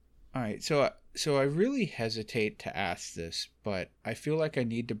All right, so I really hesitate to ask this, but I feel like I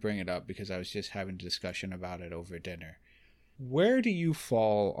need to bring it up because I was just having a discussion about it over dinner. Where do you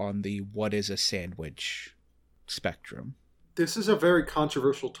fall on the what is a sandwich spectrum? This is a very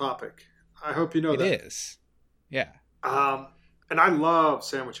controversial topic. I hope you know It that. is. Yeah. Um, and I love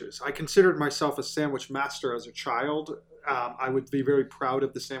sandwiches. I considered myself a sandwich master as a child. I would be very proud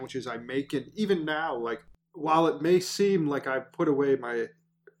of the sandwiches I make, and even now, like while it may seem like I put away my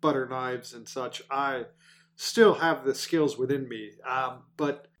butter knives and such, I still have the skills within me.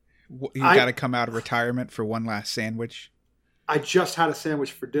 But You got I to come out of retirement for one last sandwich. I just had a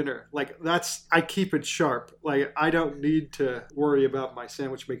sandwich for dinner. Like that's I keep it sharp. Like I don't need to worry about my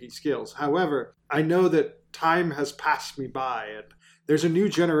sandwich making skills. However, I know that time has passed me by and there's a new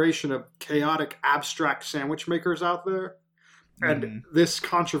generation of chaotic abstract sandwich makers out there. And Mhm. this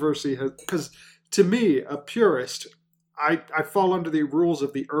controversy has cuz to me, a purist, I fall under the rules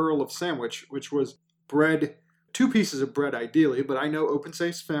of the Earl of Sandwich, which was bread, two pieces of bread ideally, but I know open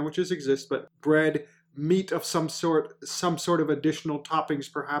faced sandwiches exist, but bread, meat of some sort of additional toppings,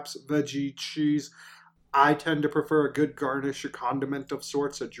 perhaps veggie, cheese. I tend to prefer a good garnish, a condiment of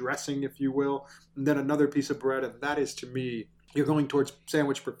sorts, a dressing, if you will, and then another piece of bread, and that is to me, you're going towards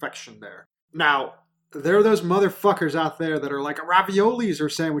sandwich perfection there. Now, there are those motherfuckers out there that are like raviolis are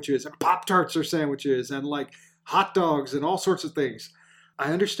sandwiches and Pop Tarts are sandwiches and like hot dogs and all sorts of things.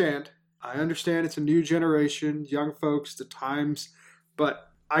 I understand. I understand it's a new generation, young folks, the times, but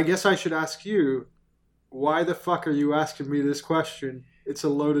I guess I should ask you, why the fuck are you asking me this question? It's a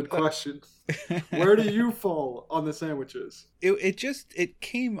loaded Uh, question. Where do you fall on the sandwiches? it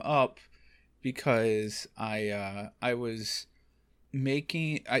came up because I was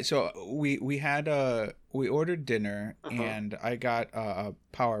making I so we had a we ordered dinner Uh huh. and I got a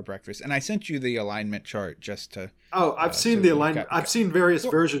power breakfast and I sent you the alignment chart just to Oh, I've seen so the you alignment. I've seen various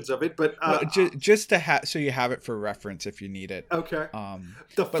well, versions of it, but just to have so you have it for reference if you need it. okay. um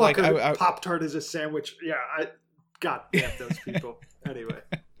The but like fucker I Pop Tart is a sandwich. Yeah, God damn those people. Anyway.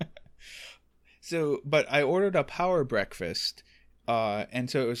 so but I ordered a power breakfast, and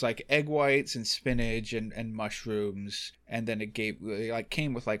so it was like egg whites and spinach and mushrooms, and then it like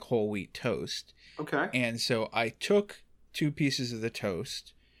came with like whole wheat toast. Okay. And so I took two pieces of the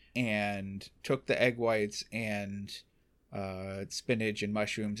toast and took the egg whites and spinach and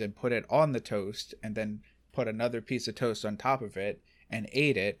mushrooms and put it on the toast, and then put another piece of toast on top of it and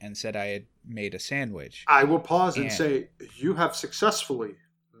ate it and said I had made a sandwich. I will pause and And say you have successfully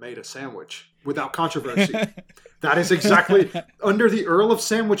made a sandwich without controversy. That is exactly under the Earl of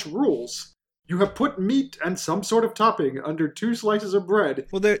Sandwich rules. You have put meat and some sort of topping under two slices of bread.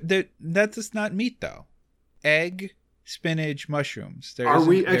 well, that's not meat though. Egg, spinach, mushrooms. Are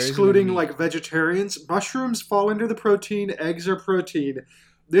we There isn't a excluding meat. like vegetarians? Mushrooms fall under the protein, eggs are protein.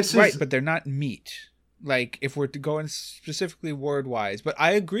 This Right, is but they're not meat. Like if we're going specifically word wise, but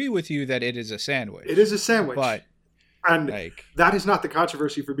I agree with you that it is a it sandwich. is a sandwich. But And like, that is not the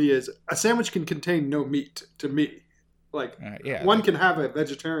controversy for me is a sandwich can contain no meat to me. Like yeah, one can have a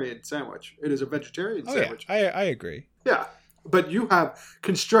vegetarian sandwich. It is a vegetarian oh yeah, sandwich. I agree. Yeah. But you have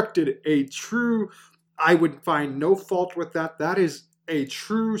constructed a true I would find no fault with that. That is a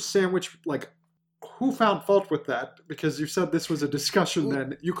true sandwich like who found fault with that? Because you said this was a discussion Well,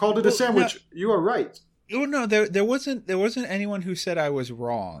 then. You called it a well, no, sandwich. You are right. well, no, there wasn't anyone who said I was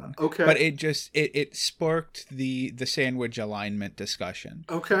wrong, Okay. but it sparked the sandwich alignment discussion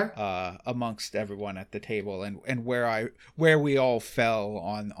Okay. amongst everyone at the table, and where we all fell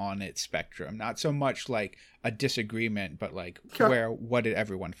on its spectrum. Not so much like a disagreement, but like Okay. where what did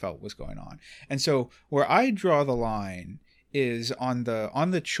everyone felt was going on. And so where I draw the line is on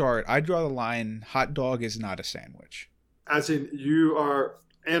the chart. I draw the line: hot dog is not a sandwich. As in you are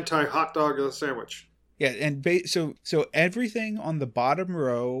anti hot dog as a sandwich. Yeah, and so everything on the bottom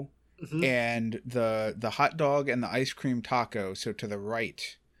row Mm-hmm. and the hot dog and the ice cream taco, so to the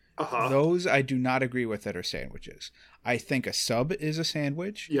right, Uh huh. those I do not agree with that are sandwiches. I think a sub is a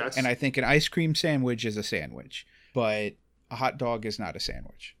sandwich, and Yes. I think an ice cream sandwich is a sandwich, but a hot dog is not a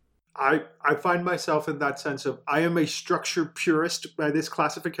sandwich. I find myself in that sense of I am a structure purist by this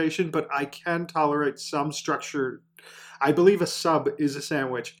classification, but I can tolerate some structure. I believe a sub is a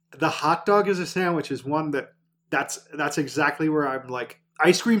sandwich. The hot dog is a sandwich is one that's exactly where I'm like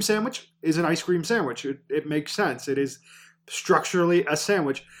ice cream sandwich is an ice cream sandwich. It makes sense. It is structurally a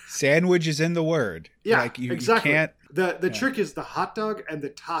sandwich. Sandwich is in the word. Yeah, Like you exactly. can't. The Yeah. trick is the hot dog and the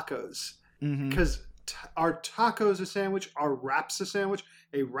tacos. Hmm. Because are tacos a sandwich? Are wraps a sandwich?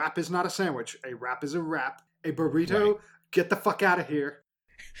 A wrap is not a sandwich. A wrap is a wrap. A burrito, Right. get the fuck out of here.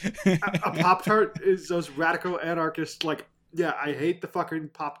 A Pop Tart is those radical anarchists like Yeah, I hate the fucking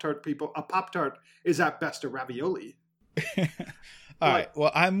Pop-Tart people. A Pop-Tart is at best a ravioli. All right.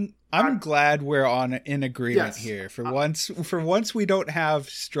 Well, I'm glad we're in agreement here. For once we don't have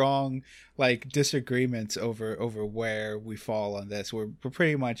strong like disagreements over where we fall on this. We're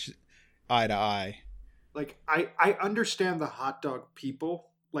pretty much eye to eye. Like I understand the hot dog people,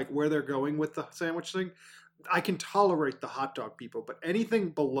 like where they're going with the sandwich thing. I can tolerate the hot dog people, but anything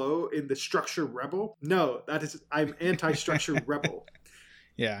below in the structure rebel, no, I'm anti-structure rebel.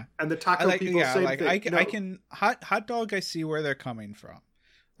 Yeah. And the taco people, same thing. I can hot dog. I see where they're coming from.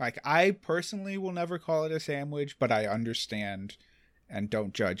 Like, I personally will never call it a sandwich, but I understand and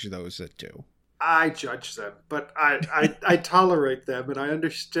don't judge those that do. I judge them, but I tolerate them, and I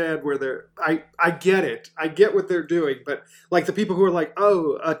understand where they're. I get it. I get what they're doing, but like the people who are like,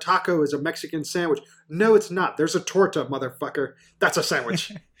 "Oh, a taco is a Mexican sandwich." No, it's not. There's a torta, motherfucker. That's a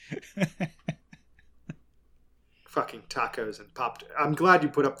sandwich. Fucking tacos and Pop. I'm glad you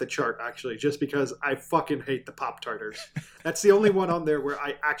put up the chart, actually, just because I fucking hate the Pop-Tarters. That's the only one on there where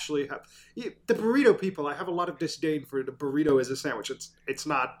I actually have... The burrito people, I have a lot of disdain for the burrito as a sandwich. It's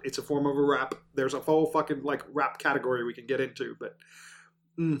not. It's a form of a wrap. There's a full fucking, like, wrap category we can get into, but...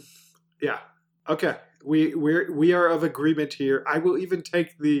 yeah. Okay. We are of agreement here. I will even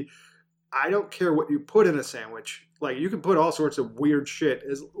take the... I don't care what you put in a sandwich. Like, you can put all sorts of weird shit,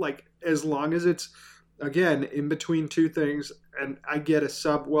 as long as it's... Again, in between two things, and I get a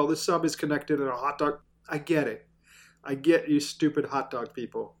sub. Well, the sub is connected in a hot dog. I get it. I get you stupid hot dog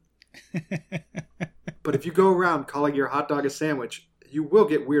people. But if you go around calling your hot dog a sandwich, you will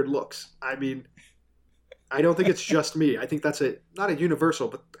get weird looks. I mean, I don't think it's just me. I think that's not a universal,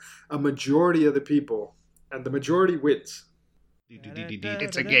 but a majority of the people, and the majority wins.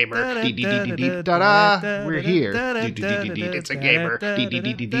 It's a gamer. Da-da. We're here. It's a gamer.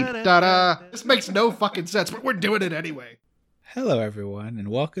 Da-da. This makes no fucking sense, but we're doing it anyway. Hello, everyone, and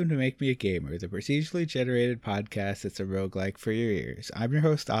welcome to Make Me a Gamer, the procedurally generated podcast that's a roguelike for your ears. I'm your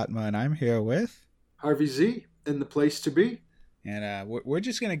host, Atma, and I'm here with... Harvey Z, in the place to be. And we're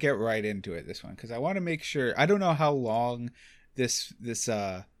just going to get right into it, this one, because I want to make sure... I don't know how long this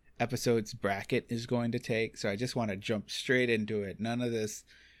episode's bracket is going to take, so I just want to jump straight into it. None of this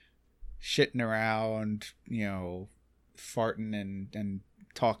shitting around, farting and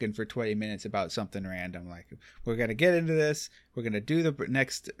talking for 20 minutes about something random. Like, we're gonna get into this. We're gonna do the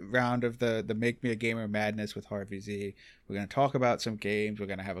next round of the Make Me a Gamer madness with Harvey Z. We're gonna talk about some games. We're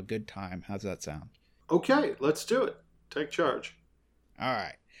gonna have a good time. How's that sound? Okay, let's do it. Take charge. All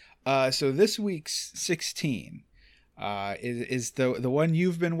right. So this week's 16 is the one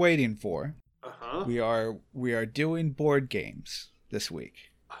you've been waiting for. Uh-huh. We are doing board games this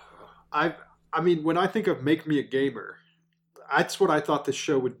week. I mean, when I think of Make Me a Gamer, that's what I thought this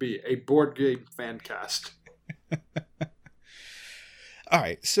show would be, a board game fan cast. All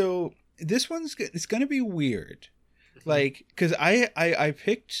right, so this it's going to be weird. Like, because I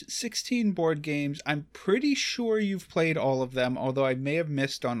picked 16 board games. I'm pretty sure you've played all of them, although I may have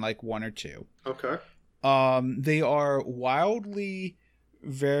missed on like one or two. Okay. They are wildly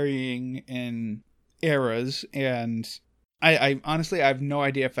varying in eras, and I honestly I have no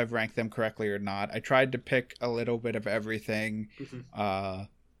idea if I've ranked them correctly or not. I tried to pick a little bit of everything. Mm-hmm.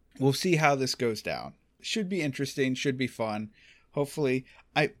 We'll see how this goes down. Should be interesting, should be fun. Hopefully,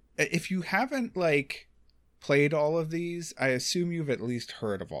 if you haven't like played all of these, I assume you've at least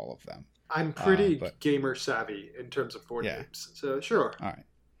heard of all of them. I'm pretty gamer savvy in terms of board games, so sure. All right.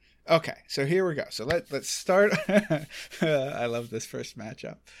 Okay, so here we go. So let's start. I love this first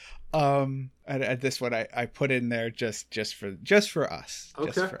matchup. And this one I put in there just for us.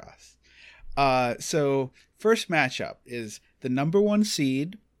 Okay. Just for us. So first matchup is the number 1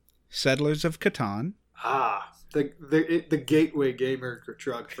 seed, Settlers of Catan. The gateway gamer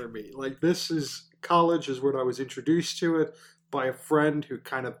drug for me. Like, college is when I was introduced to it by a friend who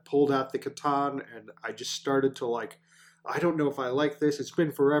kind of pulled out the Catan, and I just started to like, I don't know if I like this. It's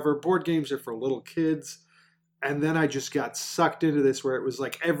been forever. Board games are for little kids. And then I just got sucked into this where it was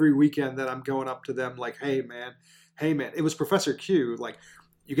like every weekend that I'm going up to them like, hey, man. It was Professor Q. Like,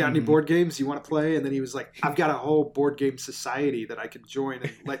 you got any board games you want to play? And then he was like, I've got a whole board game society that I can join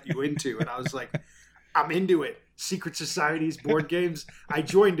and let you into. And I was like, I'm into it. Secret societies, board games. I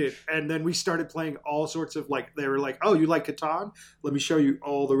joined it. And then we started playing all sorts of, like, they were like, oh, you like Catan? Let me show you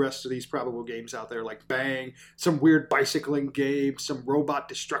all the rest of these probable games out there. Like Bang, some weird bicycling game, some robot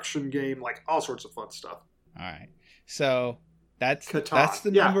destruction game, like all sorts of fun stuff. All right. So that's Catan. That's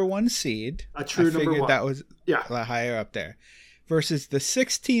the number 1 seed. A true number 1. That was a lot higher up there. Versus the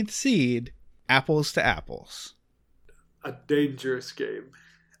 16th seed, Apples to Apples. A dangerous game.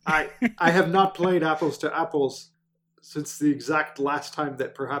 I have not played Apples to Apples, since the exact last time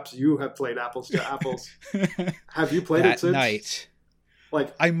that perhaps you have played Apples to Apples. Have you played that it since? night?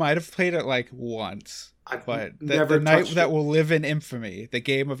 Like, I might have played it like once, I've but never the night touched that it. will live in infamy, the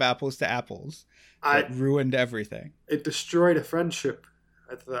game of Apples to Apples, that ruined everything. It destroyed a friendship.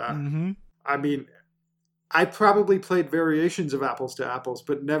 Mm-hmm. I mean, I probably played variations of Apples to Apples,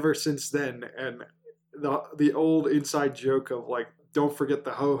 but never since then. And the old inside joke of like, don't forget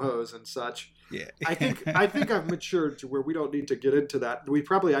the ho-hos and such. Yeah. I think I've matured to where we don't need to get into that. We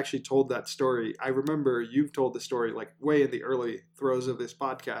probably actually told that story. I remember you've told the story like way in the early throes of this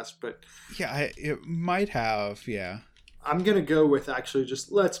podcast, but yeah, it might have. Yeah. I'm going to go with actually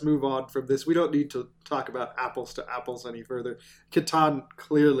just let's move on from this. We don't need to talk about Apples to Apples any further. Catan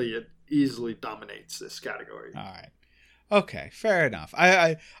clearly and easily dominates this category. All right. Okay, fair enough.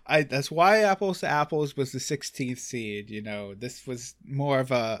 I that's why Apples to Apples was the 16th seed. You know, this was more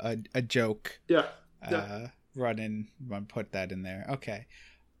of a joke. Yeah. Run put that in there. Okay.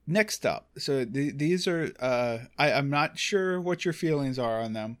 Next up, so these are I'm not sure what your feelings are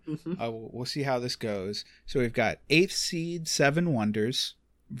on them. Mm-hmm. We'll see how this goes. So we've got 8th seed Seven Wonders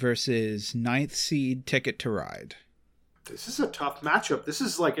versus 9th seed Ticket to Ride. This is a tough matchup. This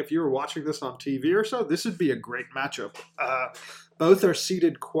is like if you were watching this on TV or so, this would be a great matchup. Both are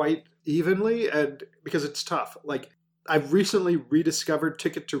seated quite evenly, and because it's tough. Like, I've recently rediscovered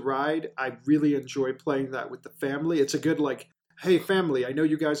Ticket to Ride. I really enjoy playing that with the family. It's a good like, hey family, I know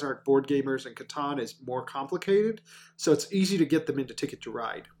you guys aren't board gamers and Catan is more complicated, so it's easy to get them into Ticket to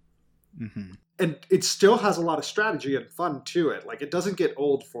Ride. Mm-hmm. And it still has a lot of strategy and fun to it. Like, it doesn't get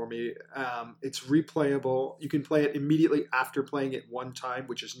old for me. It's replayable. You can play it immediately after playing it one time,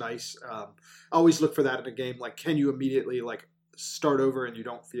 which is nice. I always look for that in a game. Like, can you immediately like start over and you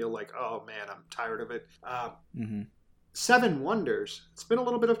don't feel like, oh man, I'm tired of it. Mm-hmm. Seven Wonders. It's been a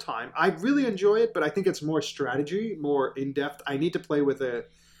little bit of time. I really enjoy it, but I think it's more strategy, more in depth. I need to play with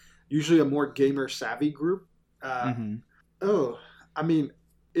usually a more gamer savvy group. Oh, I mean,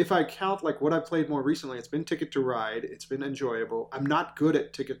 if I count like what I've played more recently, it's been Ticket to Ride. It's been enjoyable. I'm not good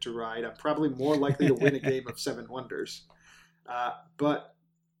at Ticket to Ride. I'm probably more likely to win a game of Seven Wonders. But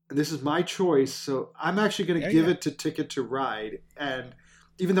this is my choice, so I'm actually going to give it to Ticket to Ride. And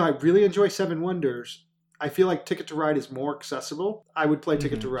even though I really enjoy Seven Wonders, I feel like Ticket to Ride is more accessible. I would play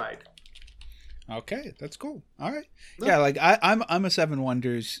Ticket to Ride. Okay, that's cool. All right. Yeah, like I'm a Seven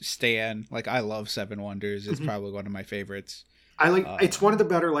Wonders stan. Like, I love Seven Wonders. It's probably one of my favorites. I like it's one of the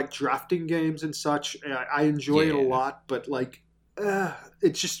better like drafting games and such. I enjoy it a lot, but like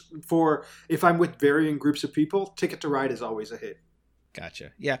it's just for if I'm with varying groups of people, Ticket to Ride is always a hit.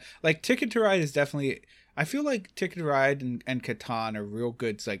 Gotcha. Yeah, like Ticket to Ride is definitely. I feel like Ticket to Ride and Catan are real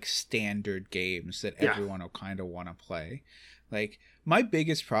good like standard games that everyone will kind of want to play. Like, my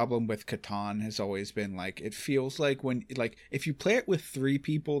biggest problem with Catan has always been like, it feels like when like if you play it with 3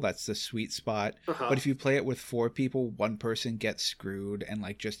 people, that's the sweet spot. But if you play it with 4 people, one person gets screwed and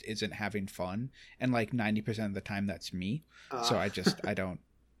like just isn't having fun, and like 90% of the time that's me. So I don't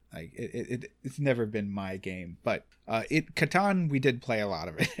like it's never been my game. But Catan, we did play a lot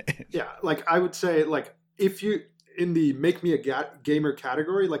of it. Yeah, like I would say like if you in the make me a gamer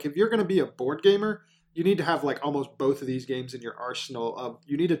category, like if you're going to be a board gamer, you need to have like almost both of these games in your arsenal. Of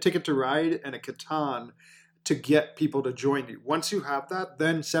you need a Ticket to Ride and a Catan to get people to join you. Once you have that,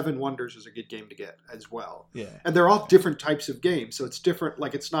 then Seven Wonders is a good game to get as well. Yeah, and they're all different types of games, so it's different.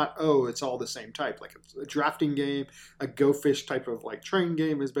 Like, it's not it's all the same type. Like, it's a drafting game, a Go Fish type of like train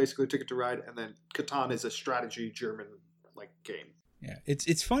game is basically Ticket to Ride, and then Catan is a strategy German like game. Yeah,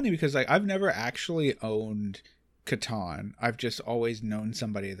 it's funny because like I've never actually owned Catan. I've just always known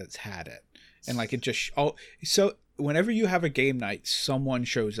somebody that's had it. And like it just so whenever you have a game night, someone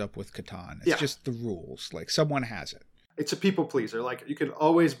shows up with Catan. It's just the rules. Like, someone has it. It's a people pleaser. Like, you can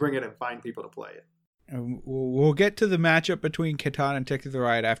always bring it and find people to play it. And we'll get to the matchup between Catan and Ticket to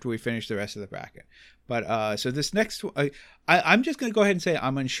Ride after we finish the rest of the bracket. But so this next one, I'm just going to go ahead and say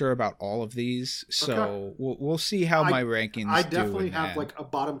I'm unsure about all of these. So we'll see how my rankings do. I definitely have like a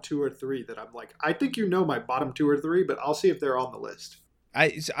bottom 2 or 3 that I'm like, I think you know my bottom 2 or 3, but I'll see if they're on the list.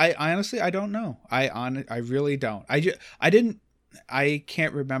 I honestly, I don't know. I really don't. I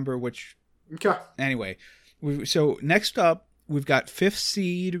can't remember which. Okay. Anyway, so next up, we've got 5th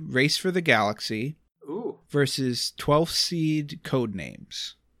seed Race for the Galaxy. Ooh. Versus 12th seed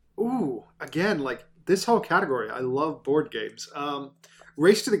Codenames. Ooh, again, like this whole category, I love board games.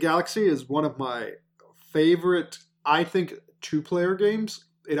 Race to the Galaxy is one of my favorite, I think, 2-player games.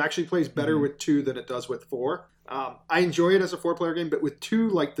 It actually plays better with 2 than it does with 4. I enjoy it as a 4-player game, but with 2,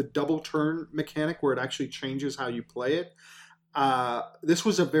 like the double turn mechanic where it actually changes how you play it, This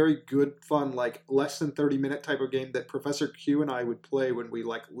was a very good, fun, like less than 30-minute type of game that Professor Q and I would play when we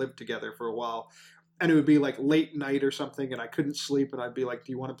like lived together for a while. And it would be like late night or something, and I couldn't sleep, and I'd be like,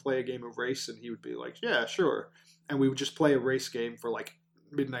 "Do you want to play a game of race?" And he would be like, "Yeah, sure." And we would just play a race game for like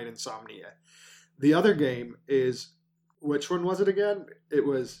midnight insomnia. The other game is, which one was it again? It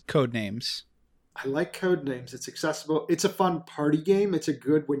was Codenames. I like Codenames. It's accessible. It's a fun party game. It's a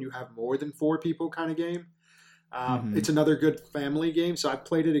good when you have more than 4 people kind of game. It's another good family game. So I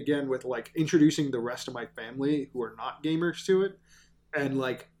played it again with like introducing the rest of my family who are not gamers to it. And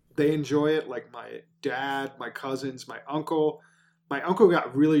like they enjoy it. Like my dad, my cousins, my uncle. My uncle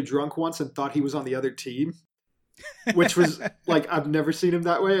got really drunk once and thought he was on the other team, which was like, I've never seen him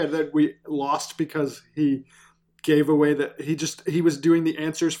that way. And then we lost because he gave away that he was doing the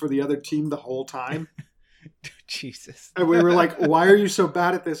answers for the other team the whole time. Jesus. And we were like, "Why are you so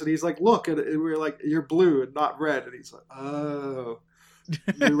bad at this?" And he's like, "Look," and we were like, "You're blue and not red." And he's like, "Oh."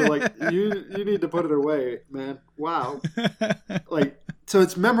 We were like, you need to put it away, man. Wow. Like, so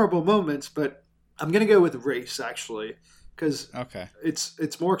it's memorable moments, but I'm gonna go with race actually, because okay,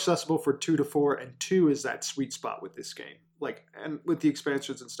 it's more accessible for 2 to 4, and 2 is that sweet spot with this game. Like, and with the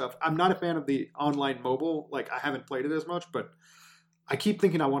expansions and stuff. I'm not a fan of the online mobile. Like, I haven't played it as much, but I keep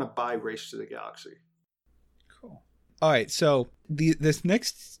thinking I want to buy Race to the Galaxy. Cool. All right, so this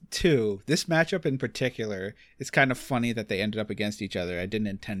next 2, this matchup in particular, it's kind of funny that they ended up against each other. I didn't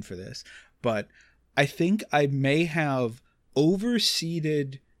intend for this, but I think I may have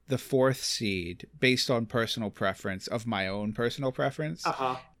overseeded the 4th seed based on personal preference of my own personal preference.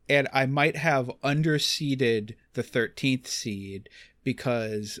 Uh-huh. And I might have underseeded the 13th seed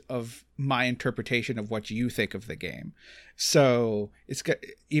because of my interpretation of what you think of the game. So it's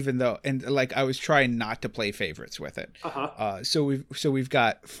even though, and like I was trying not to play favorites with it. Uh-huh. So we've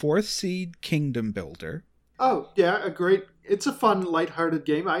got 4th seed Kingdom Builder. Oh yeah, it's a fun, lighthearted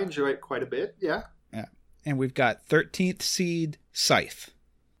game. I enjoy it quite a bit. Yeah. Yeah, and we've got 13th seed Scythe.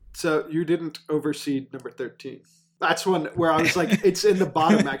 So you didn't overseed number 13. That's one where I was like, it's in the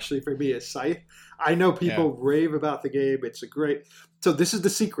bottom actually for me is Scythe. I know people rave about the game. It's a great. So this is the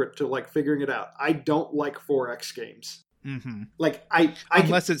secret to like figuring it out. I don't like 4X games. Mm-hmm. Like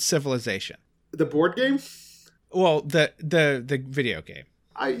unless it's Civilization, the board game. Well, the video game.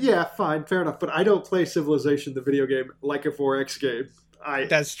 Yeah, fine, fair enough. But I don't play Civilization, the video game, like a 4X game.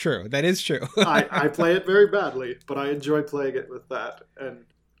 That's true. That is true. I play it very badly, but I enjoy playing it with that. And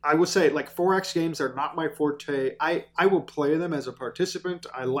I would say like 4X games are not my forte. I will play them as a participant.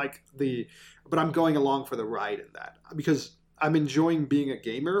 But I'm going along for the ride in that because I'm enjoying being a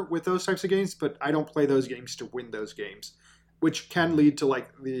gamer with those types of games, but I don't play those games to win those games, which can lead to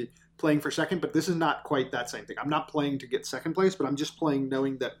like the playing for second, but this is not quite that same thing. I'm not playing to get second place, but I'm just playing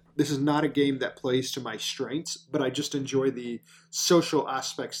knowing that this is not a game that plays to my strengths, but I just enjoy the social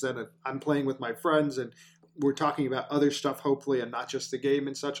aspects that I'm playing with my friends and we're talking about other stuff, hopefully, and not just the game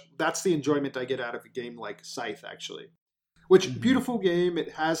and such. That's the enjoyment I get out of a game like Scythe, actually. Which, beautiful game.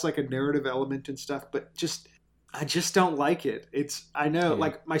 It has like a narrative element and stuff, but I just don't like it. I know,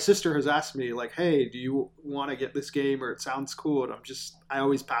 like my sister has asked me, like, "Hey, do you want to get this game?" Or it sounds cool, and I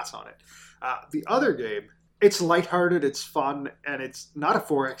always pass on it. The other game, it's lighthearted, it's fun, and it's not a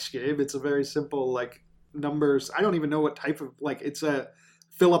 4X game. It's a very simple like numbers. I don't even know what type of like. It's a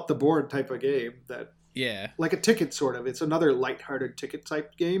fill up the board type of game that. Yeah. Like a ticket sort of. It's another lighthearted ticket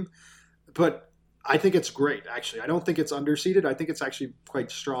type game. But I think it's great, actually. I don't think it's underseeded. I think it's actually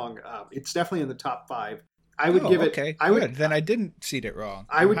quite strong. It's definitely in the top 5. I would give it... Okay, then I didn't seed it wrong.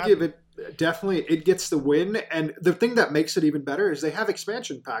 I would give it... Definitely, it gets the win. And the thing that makes it even better is they have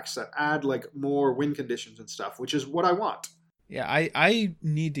expansion packs that add like more win conditions and stuff, which is what I want. Yeah, I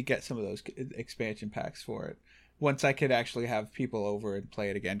need to get some of those expansion packs for it. Once I could actually have people over and play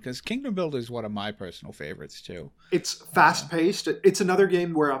it again. Because Kingdom Builder is one of my personal favorites, too. It's fast-paced. It's another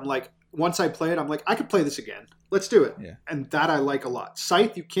game where I'm like, once I play it, I'm like, I could play this again. Let's do it. Yeah. And that I like a lot.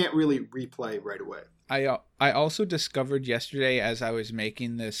 Scythe, you can't really replay right away. I also discovered yesterday as I was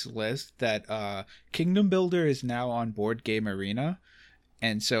making this list that Kingdom Builder is now on Board Game Arena.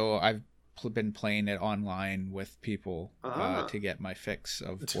 And so I've been playing it online with people to get my fix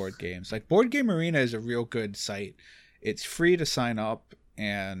of board games. Like Board Game Arena is a real good site. It's free to sign up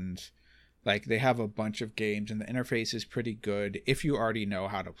and like they have a bunch of games and the interface is pretty good if you already know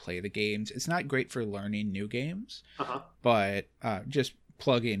how to play the games. It's not great for learning new games, but just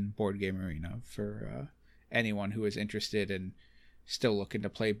plug in Board Game Arena for anyone who is interested and still looking to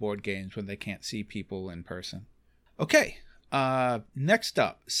play board games when they can't see people in person. Okay, next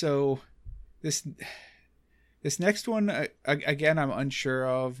up. So This next one, again, I'm unsure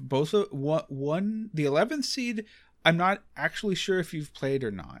of. Both one, the 11th seed, I'm not actually sure if you've played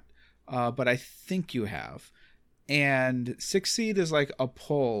or not, but I think you have. And Six Seed is like a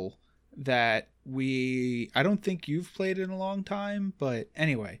pull that I don't think you've played in a long time, but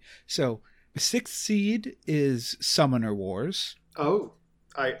anyway. So Sixth Seed is Summoner Wars. Oh,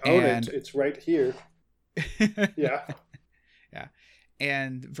 I own it. It's right here. Yeah. Yeah.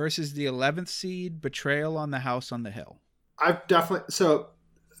 And versus the 11th seed, Betrayal on the House on the Hill.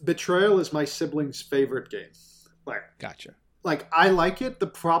 Betrayal is my sibling's favorite game. Gotcha. I like it. The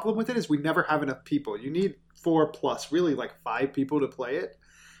problem with it is we never have enough people. You need 4+, really 5 people to play it.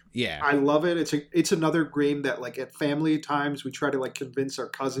 Yeah. I love it. It's another game that at family times we try to convince our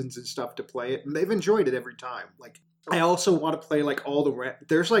cousins and stuff to play it, and they've enjoyed it every time. I also want to play all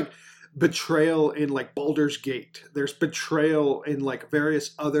there's Betrayal in Baldur's Gate. There's Betrayal in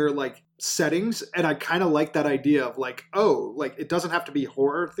various other settings, and I kind of like that idea of it doesn't have to be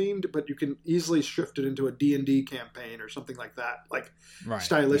horror themed, but you can easily shift it into a D&D campaign or something like that,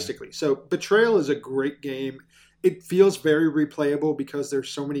 stylistically. Yeah. So Betrayal is a great game. It feels very replayable because there's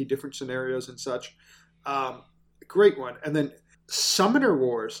so many different scenarios and such. Great one. And then Summoner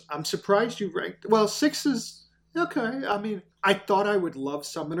Wars. I'm surprised you ranked. Well, 6 is okay. I mean, I thought I would love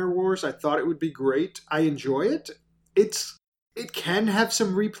Summoner Wars. I thought it would be great. I enjoy it. It can have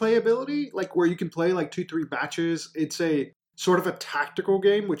some replayability, where you can play 2-3 batches. It's a sort of a tactical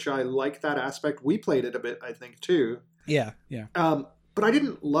game, which I like that aspect. We played it a bit, I think, too. Yeah. But I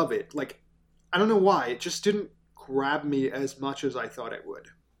didn't love it. I don't know why. It just didn't grab me as much as I thought it would.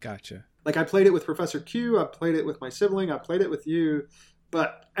 Gotcha. I played it with Professor Q. I played it with my sibling. I played it with you.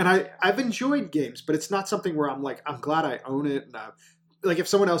 And I've enjoyed games, but it's not something where I'm I'm glad I own it. And if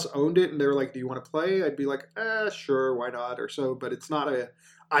someone else owned it and they were do you want to play? I'd be sure, why not? Or so, but it's not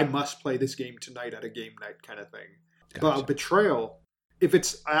I must play this game tonight at a game night kind of thing. Gotcha. But Betrayal, if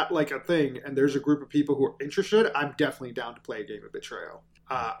it's at a thing and there's a group of people who are interested, I'm definitely down to play a game of Betrayal.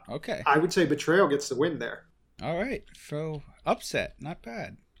 Okay. I would say Betrayal gets the win there. All right. So upset, not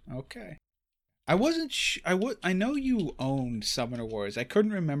bad. Okay. I wasn't. I know you owned Summoner Wars. I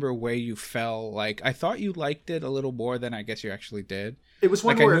couldn't remember where you fell. I thought you liked it a little more than I guess you actually did. It was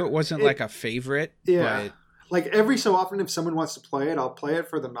one where I knew it wasn't a favorite. Yeah. But... every so often, if someone wants to play it, I'll play it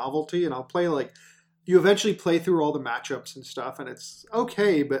for the novelty, and I'll play you eventually play through all the matchups and stuff, and it's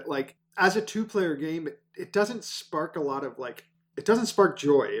okay. But as a 2-player game, it doesn't spark a lot of it doesn't spark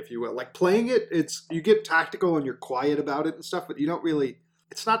joy, if you will. Playing it, you get tactical and you're quiet about it and stuff, but you don't really.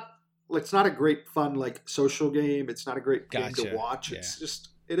 It's not a great fun social game. It's not a great game to watch. Yeah. It's just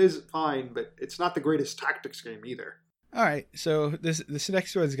it is fine, but it's not the greatest tactics game either. All right, so this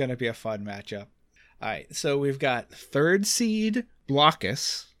next one's going to be a fun matchup. All right, so we've got 3rd seed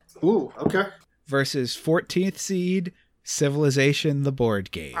Blockus. Ooh, okay. Versus 14th seed Civilization the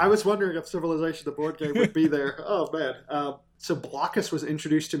board game. I was wondering if Civilization the board game would be there. Oh man. So Blockus was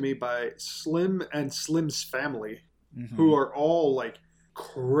introduced to me by Slim and Slim's family, who are all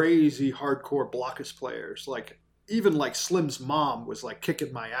crazy hardcore Blockus players. Even Slim's mom was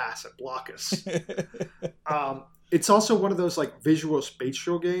kicking my ass at Blockus. It's also one of those visual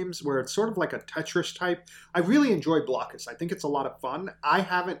spatial games where it's sort of like a Tetris type. I really enjoy Blockus. I think it's a lot of fun. I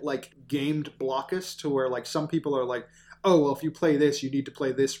haven't gamed Blockus to where some people are oh, well, if you play this, you need to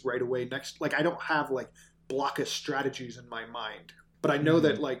play this right away next. I don't have Blockus strategies in my mind, but I know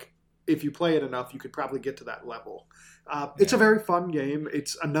that if you play it enough, you could probably get to that level. It's a very fun game.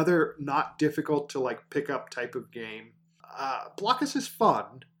 It's another not difficult to pick up type of game. Blockus is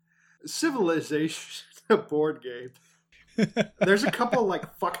fun. Civilization, a board game. There's a couple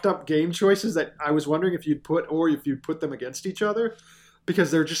fucked up game choices that I was wondering if you'd put them against each other, because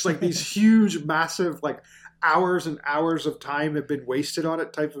they're just these huge, massive hours and hours of time have been wasted on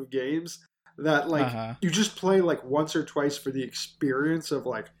it type of games. That you just play once or twice for the experience of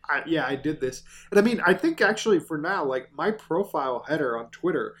I did this. And I mean, I think actually for now, my profile header on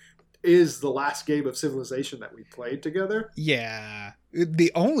Twitter is the last game of Civilization that we played together. Yeah.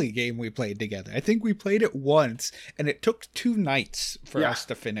 The only game we played together. I think we played it once and it took 2 nights for us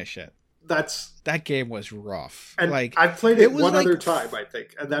to finish it. That game was rough. And I've played it one other time, I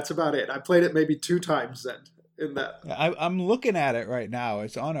think, and that's about it. I played it maybe 2 times then. In that, I'm looking at it right now.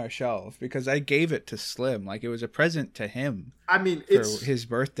 It's on our shelf because I gave it to Slim. It was a present to him. I mean, for his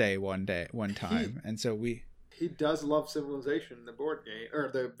birthday one time, and so he does love Civilization, the board game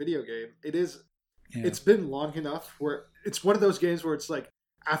or the video game. It is. Yeah. It's been long enough where it's one of those games where it's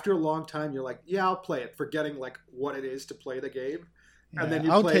after a long time you're yeah, I'll play it, forgetting what it is to play the game, and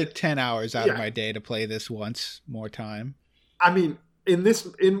then I'll take 10 hours out of my day to play this once more time. I mean,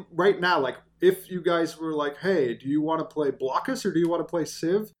 in right now, if you guys were hey, do you want to play Blockus or do you want to play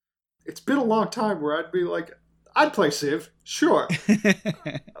Civ? It's been a long time where I'd be I'd play Civ, sure.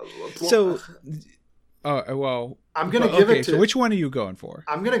 So, well, I'm gonna give it to. So which one are you going for?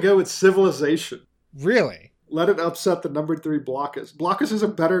 I'm gonna go with Civilization. Really? Let it upset the number 3 Blokus. Blokus is a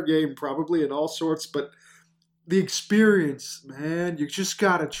better game, probably in all sorts, but the experience, man, you just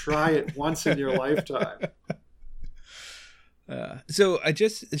gotta try it once in your lifetime. So I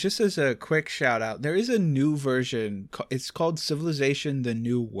just as a quick shout out, there is a new version. It's called Civilization: The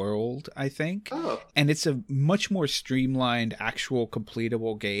New World, I think. Oh. And it's a much more streamlined, actual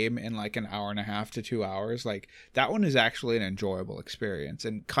completable game in like an hour and a half to 2 hours. Like that one is actually an enjoyable experience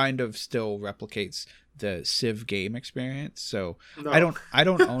and kind of still replicates the Civ game experience. So No. I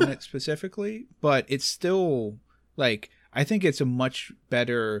don't own it specifically, but it's still like I think it's a much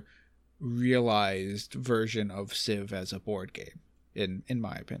better realized version of Civ as a board game, in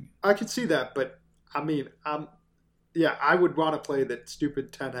my opinion. I could see that, but I mean, I would want to play that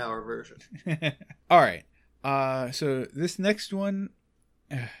stupid 10-hour version. All right. So this next one,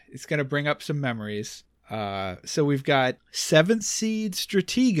 it's gonna bring up some memories. So we've got 7th seed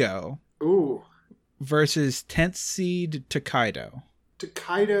Stratego Ooh. versus 10th seed Tokaido.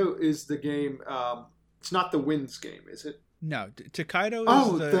 Tokaido is the game. It's not the Winds game, is it? No, Tokaido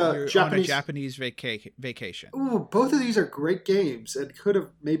Oh, is the Japanese... on a Japanese vacation. Ooh, both of these are great games and could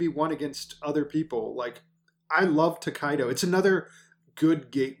have maybe won against other people. Like, I love Tokaido. It's another good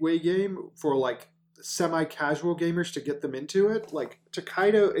gateway game for like semi-casual gamers to get them into it. Like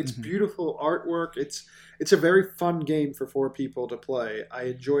Tokaido, it's beautiful artwork. It's a very fun game for 4 people to play. I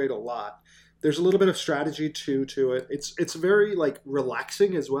enjoy it a lot. There's a little bit of strategy too to it. It's very like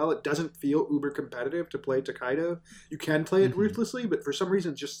relaxing as well. It doesn't feel uber competitive to play Tokaido. You can play it ruthlessly, but for some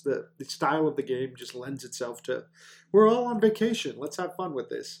reason, just the style of the game just lends itself to. We're all on vacation. Let's have fun with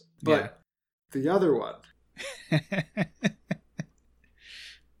this. But the other one,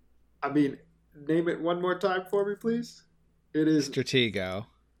 I mean, name it one more time for me, please. It is Stratego.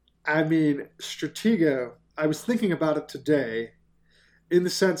 I mean, Stratego. I was thinking about it today, in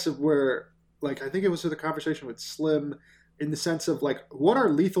the sense of where. Like, I think it was in a conversation with Slim in the sense of, like, what are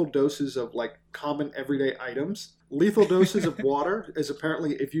lethal doses of, like, common everyday items? Lethal doses of water is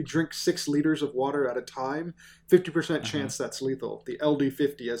apparently if you drink 6 liters of water at a time, 50% chance that's lethal. The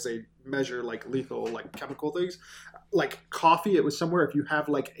LD50 as they measure, like, lethal, like, chemical things. Like, coffee, it was somewhere if you have,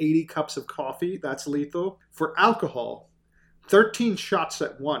 like, 80 cups of coffee, that's lethal. For alcohol, 13 shots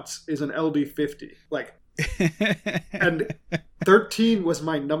at once is an LD50. Like, and 13 was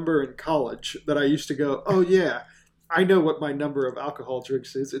my number in college that I used to go, oh yeah, I know what my number of alcohol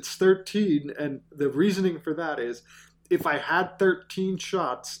drinks is. It's 13. And the reasoning for that is if I had 13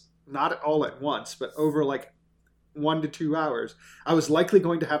 shots, not all at once, but over like 1 to 2 hours, I was likely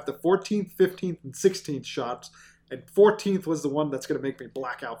going to have the 14th, 15th, and 16th shots. And 14th was the one that's going to make me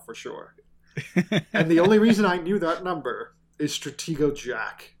black out for sure. And the only reason I knew that number is Stratego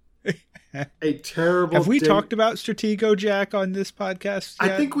Jack. A terrible. Have we talked about Stratego Jack on this podcast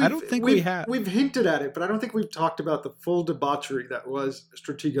yet? I don't think we have. We've hinted at it, but I don't think we've talked about the full debauchery that was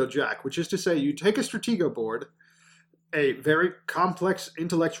Stratego Jack, which is to say you take a Stratego board, a very complex,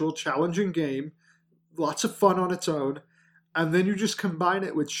 intellectual, challenging game, lots of fun on its own, and then you just combine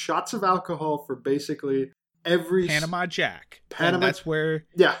it with shots of alcohol for basically every... Panama Jack. And that's where...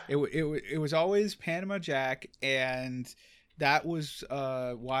 Yeah. It was always Panama Jack, and... That was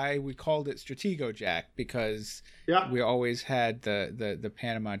why we called it Stratego Jack, because we always had the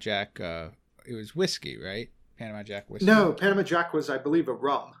Panama Jack. It was whiskey, right? Panama Jack whiskey. No, Panama Jack was, I believe, a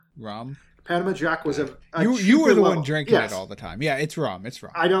rum. Rum. Panama Jack was a you were the level. one drinking it all the time. Yeah, it's rum. It's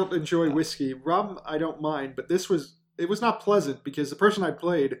rum. I don't enjoy whiskey. Rum, I don't mind, but it was not pleasant because the person I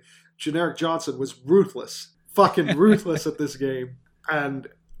played, Generic Johnson, was ruthless, fucking ruthless at this game, and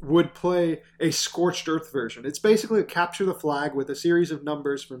would play a Scorched Earth version. It's basically a capture the flag with a series of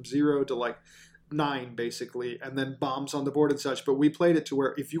numbers from 0 to like 9, basically, and then bombs on the board and such. But we played it to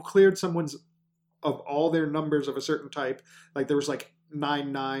where if you cleared someone's of all their numbers of a certain type, like there was like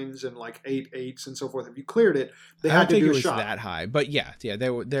 9 9s and like 8 8s and so forth. If you cleared it, they had to do a shot. I don't think it was that high,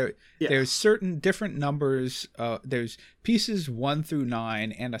 but there's certain different numbers. There's pieces 1 through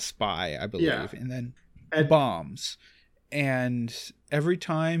 9 and a spy, I believe, and then bombs. And every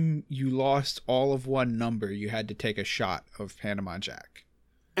time you lost all of one number, you had to take a shot of Panama Jack.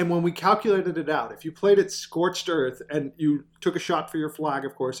 And when we calculated it out, if you played it Scorched Earth and you took a shot for your flag,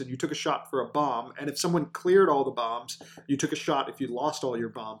 of course, and you took a shot for a bomb, and if someone cleared all the bombs, you took a shot if you lost all your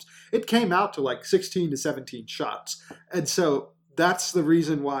bombs, it came out to like 16 to 17 shots. And so that's the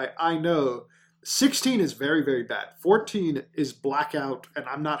reason why I know 16 is very, very bad. 14 is blackout, and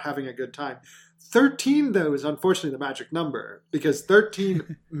I'm not having a good time. 13, though, is unfortunately the magic number, because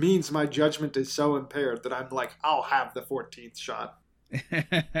 13 means my judgment is so impaired that I'm like, I'll have the 14th shot.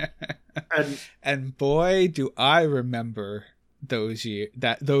 And boy, do I remember those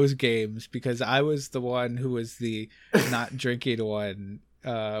games, because I was the one who was the not drinking one,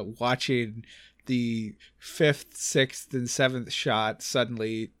 watching the 5th, 6th, and 7th shot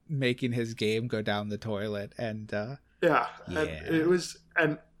suddenly making his game go down the toilet. And and it was,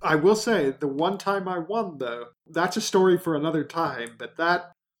 and I will say, the one time I won, though, that's a story for another time, but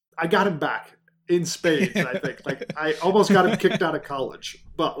that I got him back in spades. I think, like, I almost got him kicked out of college,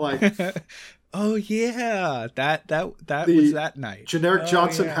 but like, oh yeah, that was that night. Generic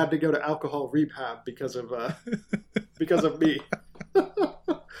Johnson had to go to alcohol rehab because of me.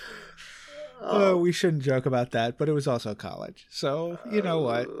 We shouldn't joke about that, but it was also college. So, you know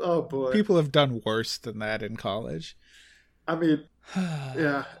what? Oh, boy. People have done worse than that in college. I mean,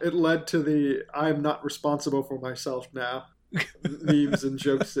 yeah, it led to the I'm not responsible for myself now memes and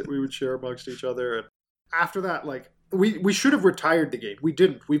jokes that we would share amongst each other. And after that, like, we should have retired the game. We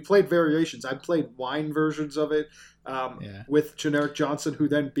didn't. We played variations. I played wine versions of it with Generic Johnson, who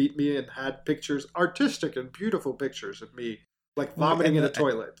then beat me and had pictures, artistic and beautiful pictures of me, like, vomiting in a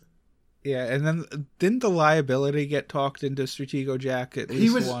toilet. Yeah, and then didn't the liability get talked into Stratego Jack at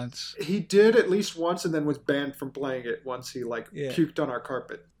least once? He did at least once, and then was banned from playing it once he puked on our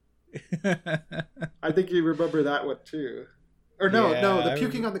carpet. I think you remember that one too. Or no, the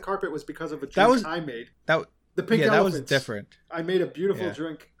puking on the carpet was because of a drink I made. The pink elephant. That was different. I made a beautiful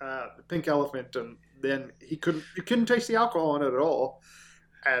drink, the pink elephant, and then you couldn't taste the alcohol in it at all.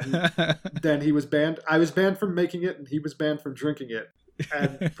 And then he was banned. I was banned from making it, and he was banned from drinking it.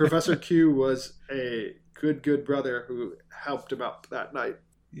 And Professor Q was a good brother who helped him up that night.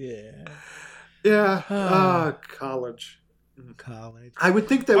 Yeah. College. College. I would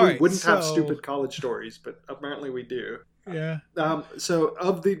think that we wouldn't have stupid college stories, but apparently we do. Yeah. So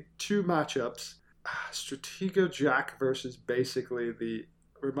of the two matchups, Stratego Jack versus basically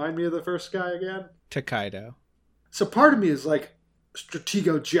remind me of the first guy again? Tokaido. So part of me is like,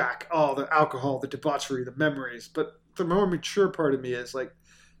 Stratego Jack, the alcohol, the debauchery, the memories, but the more mature part of me is like,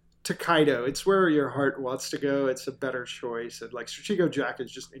 Tokaido, it's where your heart wants to go. It's a better choice. And like, Stratego Jack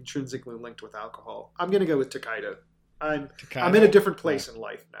is just intrinsically linked with alcohol. I'm going to go with Tokaido. I'm in a different place in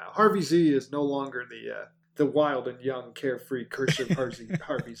life now. Harvey Z is no longer the wild and young, carefree, cursive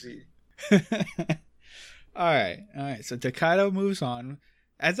Harvey Z. All right. So Tokaido moves on.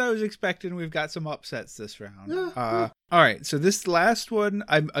 As I was expecting, we've got some upsets this round. All right, so this last one,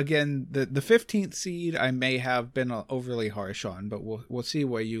 I'm again the 15th seed. I may have been overly harsh on, but we'll see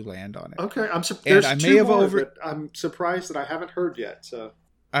where you land on it. Okay, I'm surprised that I haven't heard yet.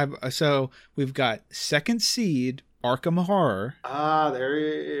 So we've got 2nd seed Arkham Horror. There he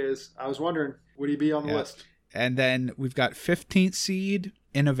is. I was wondering, would he be on the list? And then we've got 15th seed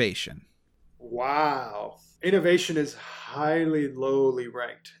Innovation. Wow. Innovation is lowly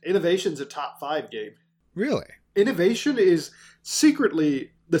ranked. Innovation's a top 5 game. Really? Innovation is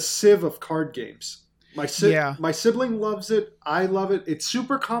secretly the Civ of card games. My sibling loves it. I love it. It's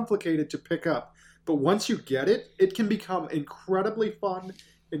super complicated to pick up. But once you get it, it can become incredibly fun,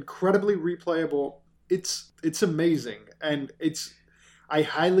 incredibly replayable. It's amazing. And I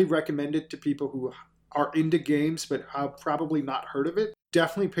highly recommend it to people who are into games but have probably not heard of it.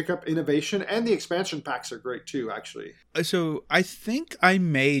 Definitely pick up Innovation, and the expansion packs are great too, actually. So I think I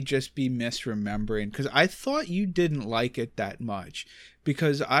may just be misremembering, because I thought you didn't like it that much,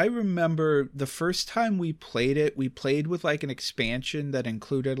 because I remember the first time we played it, we played with like an expansion that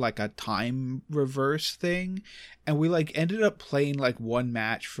included like a time reverse thing, and we like ended up playing like one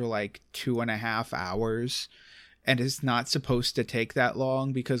match for like 2.5 hours, and it's not supposed to take that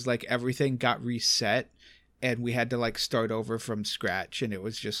long because like everything got reset. And we had to like start over from scratch, and it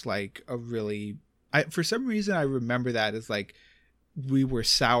was just like for some reason I remember that as like we were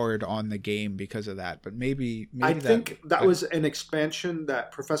soured on the game because of that. But maybe I think that was an expansion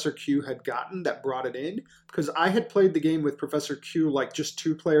that Professor Q had gotten that brought it in, because I had played the game with Professor Q, like just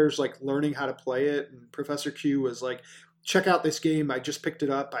 2 players like learning how to play it, and Professor Q was like, check out this game. I just picked it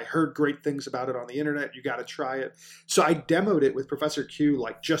up. I heard great things about it on the internet. You got to try it. So I demoed it with Professor Q,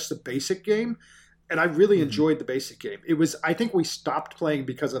 like just the basic game. And I really enjoyed the basic game. I think we stopped playing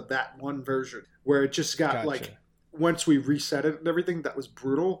because of that one version where it just got like, once we reset it and everything, that was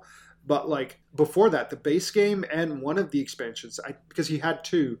brutal. But like before that, the base game and one of the expansions, because he had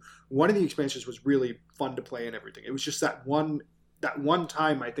 2, one of the expansions was really fun to play and everything. It was just that one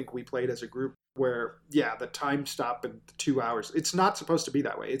time I think we played as a group where, yeah, the time stop in 2 hours. It's not supposed to be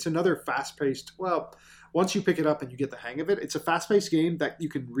that way. It's another fast-paced, well, once you pick it up and you get the hang of it, it's a fast-paced game that you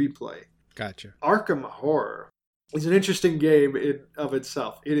can replay. Gotcha. Arkham Horror is an interesting game in of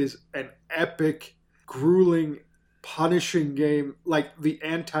itself. It is an epic, grueling, punishing game, like the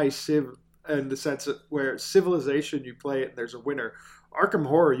anti-Civ in the sense of where Civilization, you play it and there's a winner. Arkham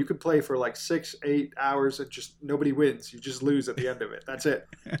Horror, you could play for like 6-8 hours and just nobody wins. You just lose at the end of it. That's it.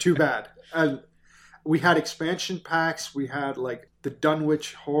 Too bad. And we had expansion packs. We had like the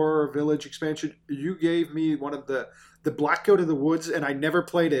Dunwich Horror Village expansion. You gave me one of the Black Goat of the Woods, and I never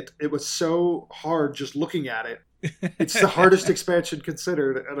played it. It was so hard just looking at it. It's the hardest expansion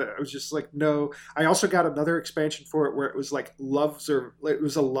considered, and I was just like, no. I also got another expansion for it where it was like it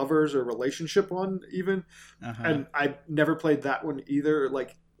was a lovers or relationship one even, and I never played that one either.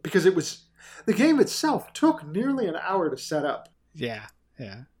 Like because the game itself took nearly an hour to set up. Yeah.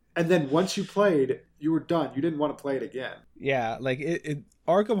 And then once you played, you were done. You didn't want to play it again. Yeah, like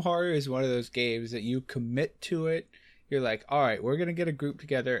Arkham Horror is one of those games that you commit to it. You're like, all right, we're going to get a group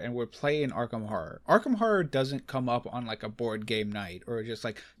together and we're playing Arkham Horror. Arkham Horror doesn't come up on like a board game night or just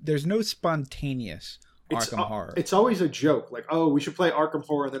like, there's no spontaneous Arkham Horror. It's always a joke. Like, oh, we should play Arkham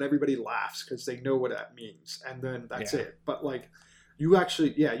Horror. And then everybody laughs because they know what that means. And then that's it. But like, you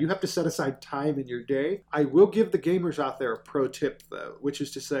actually, you have to set aside time in your day. I will give the gamers out there a pro tip though, which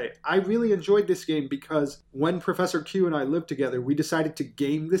is to say, I really enjoyed this game because when Professor Q and I lived together, we decided to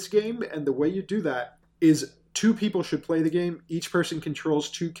game this game. And the way you do that is 2 people should play the game. Each person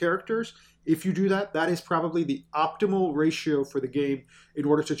controls 2 characters. If you do that, that is probably the optimal ratio for the game in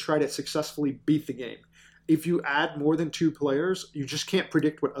order to try to successfully beat the game. If you add more than 2 players, you just can't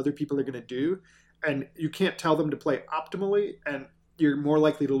predict what other people are going to do, and you can't tell them to play optimally, and you're more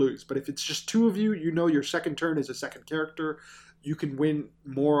likely to lose. But if it's just 2 of you, you know your second turn is a second character, you can win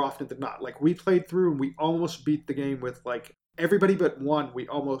more often than not. Like we played through and we almost beat the game with like everybody but one. We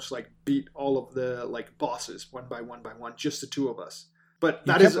almost like beat all of the like bosses one by one, just the 2 of us. But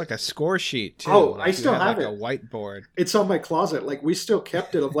that is like a score sheet too. Oh, like I still have like it. A whiteboard. It's on my closet. Like we still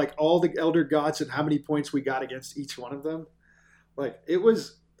kept it of like all the Elder Gods and how many points we got against each one of them. Like it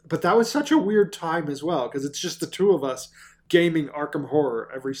was, but that was such a weird time as well because it's just the 2 of us gaming Arkham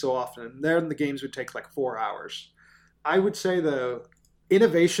Horror every so often. And then the games would take like 4 hours. I would say though,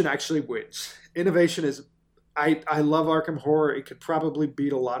 innovation actually wins. Innovation is. I love Arkham Horror. It could probably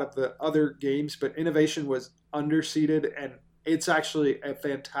beat a lot of the other games, but Innovation was underseated, and it's actually a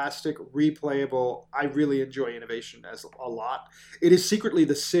fantastic, replayable. I really enjoy Innovation as a lot. It is secretly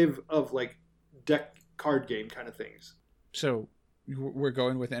the Civ of like deck card game kind of things. So we're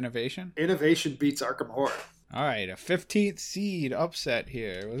going with Innovation? Innovation beats Arkham Horror. All right, a 15th seed upset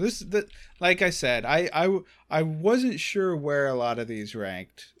here. Well, like I said, I wasn't sure where a lot of these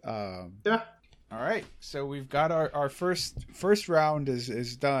ranked. Yeah. All right, so we've got our first round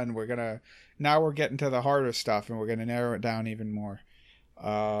is done. Now we're getting to the harder stuff, and we're gonna narrow it down even more.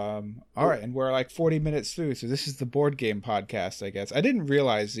 All right, and we're like 40 minutes through, so this is the board game podcast, I guess. I didn't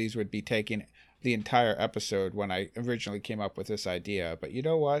realize these would be taking the entire episode when I originally came up with this idea, but you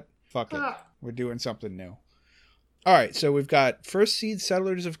know what? Fuck it, we're doing something new. All right, so we've got first seed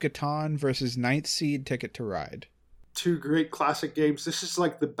Settlers of Catan versus 9th seed Ticket to Ride. 2 great classic games. This is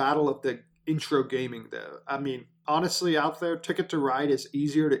like the battle of the intro gaming though. I mean, honestly out there, Ticket to Ride is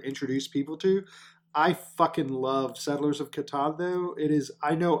easier to introduce people to. I fucking love Settlers of Catan though.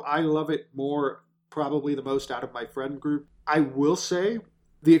 I know I love it more, probably the most out of my friend group. I will say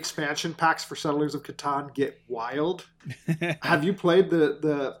the expansion packs for Settlers of Catan get wild. Have you played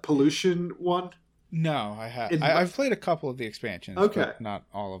the pollution one? No, I have. I've played a couple of the expansions, but not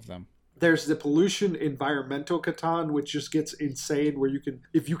all of them. There's the pollution environmental Catan, which just gets insane, where you can,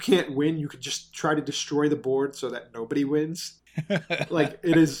 if you can't win, you can just try to destroy the board so that nobody wins. Like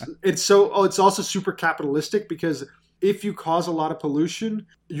it's also super capitalistic because if you cause a lot of pollution,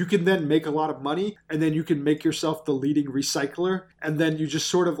 you can then make a lot of money, and then you can make yourself the leading recycler, and then you just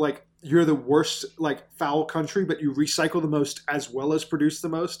sort of like, you're the worst like foul country, but you recycle the most as well as produce the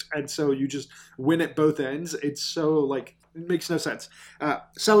most, and so you just win at both ends. It's so like, it makes no sense.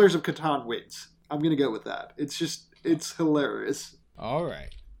 Settlers of Catan wins. I'm going to go with that. It's hilarious. All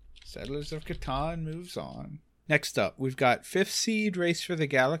right. Settlers of Catan moves on. Next up, we've got 5th seed Race for the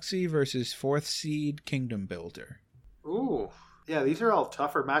Galaxy versus 4th seed Kingdom Builder. Ooh. Yeah, these are all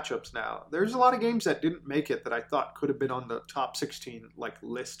tougher matchups now. There's a lot of games that didn't make it that I thought could have been on the top 16 like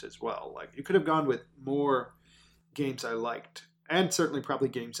list as well. Like you could have gone with more games I liked, and certainly probably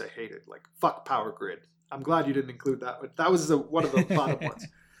games I hated, like fuck Power Grid. I'm glad you didn't include that one. That was one of the bottom ones.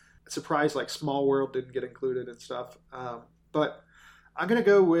 Surprised like Small World didn't get included and stuff. But I'm going to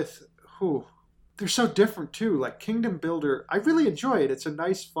go with, they're so different too. Like Kingdom Builder, I really enjoy it. It's a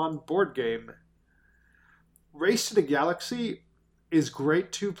nice, fun board game. Race to the Galaxy is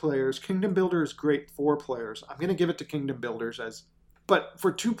great 2 players. Kingdom Builder is great 4 players. I'm going to give it to Kingdom Builders but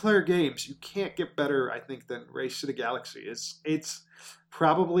for 2-player games, you can't get better, I think, than Race to the Galaxy. It's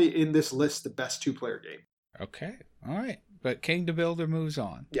probably in this list the best 2-player game. Okay. All right. But Kingdom Builder moves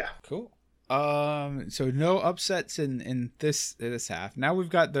on. Yeah. Cool. So no upsets in this half. Now we've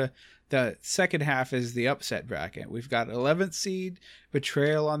got the second half is the upset bracket. We've got 11th seed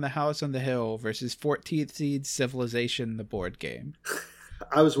Betrayal on the House on the Hill versus 14th seed Civilization, the board game.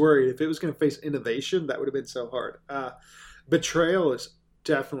 I was worried if it was going to face Innovation, that would have been so hard. Betrayal is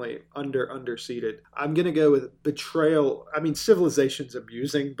definitely underseeded. I'm going to go with Betrayal. I mean, Civilization's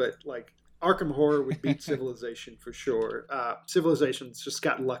amusing, but like Arkham Horror would beat Civilization for sure. Civilization's just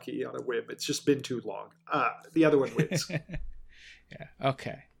got lucky on a whim. It's just been too long. The other one wins. Yeah.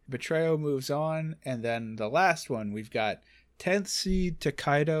 Okay. Betrayal moves on, and then the last one we've got 10th seed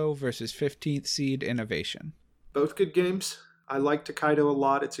Tokaido versus 15th seed Innovation. Both good games. I like Tokaido a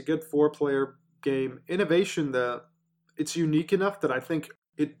lot. It's a good 4-player game. Innovation, though, it's unique enough that I think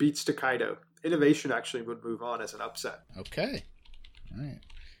it beats Tokaido. Innovation actually would move on as an upset. Okay. All right.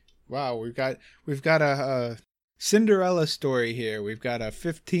 Wow, we've got a Cinderella story here. We've got a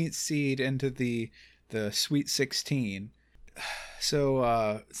 15th seed into the Sweet 16.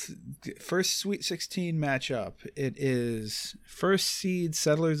 So first Sweet 16 matchup, it is first seed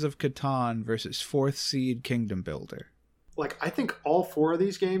Settlers of Catan versus 4th seed Kingdom Builder. Like, I think all 4 of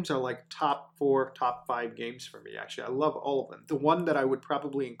these games are like top 4, top 5 games for me, actually. I love all of them. The one that I would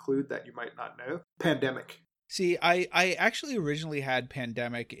probably include that you might not know, Pandemic. See, I actually originally had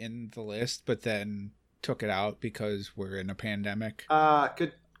Pandemic in the list, but then took it out because we're in a pandemic.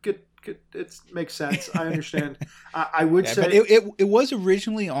 Good. It makes sense. I understand. I would say... But it was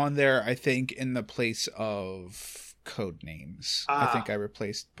originally on there, I think, in the place of Codenames. I think I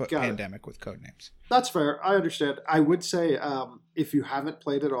replaced Pandemic with Codenames. That's fair. I understand. I would say, if you haven't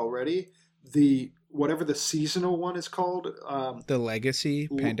played it already, whatever the seasonal one is called... the Legacy,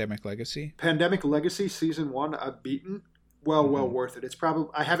 Pandemic Legacy. Pandemic Legacy Season 1, I've beaten. Well worth it. It's probably...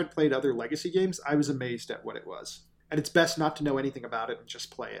 I haven't played other Legacy games. I was amazed at what it was. And it's best not to know anything about it and just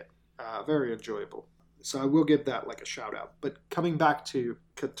play it. Very enjoyable. So I will give that like a shout out. But coming back to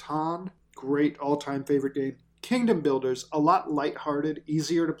Catan, great all-time favorite game. Kingdom Builders, a lot lighthearted,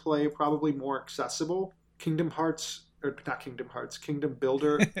 easier to play, probably more accessible. Kingdom Builder.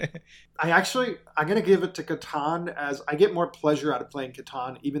 I'm going to give it to Catan, as I get more pleasure out of playing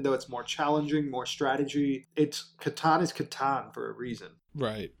Catan, even though it's more challenging, more strategy. Catan is Catan for a reason.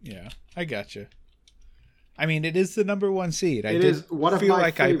 Right, yeah. I gotcha. I mean, it is the number 1 seed. It is one of my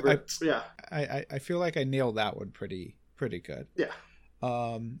favorites. I feel like I nailed that one pretty good. Yeah.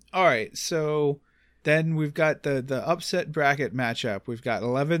 All right, so then we've got the upset bracket matchup. We've got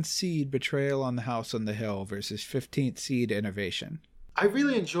 11th seed Betrayal on the House on the Hill versus 15th seed Innovation. I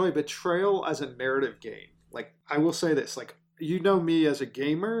really enjoy Betrayal as a narrative game. Like, I will say this, like, you know me as a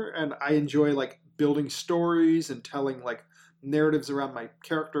gamer, and I enjoy like building stories and telling like narratives around my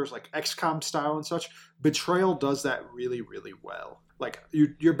characters, like XCOM style and such. Betrayal does that really, really well. Like,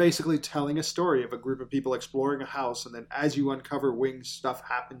 you're basically telling a story of a group of people exploring a house, and then as you uncover wings, stuff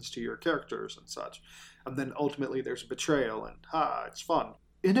happens to your characters and such. And then ultimately there's a betrayal, and it's fun.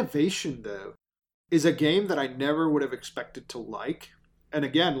 Innovation, though, is a game that I never would have expected to like. And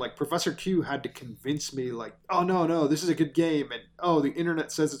again, like, Professor Q had to convince me, like, oh, no, this is a good game, and oh, the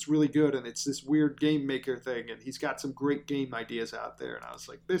internet says it's really good, and it's this weird game maker thing, and he's got some great game ideas out there. And I was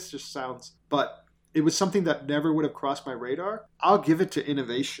like, this just sounds... But it was something that never would have crossed my radar. I'll give it to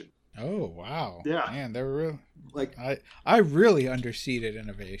Innovation. Oh, wow. Yeah. Man, they were real... Like, I really underseeded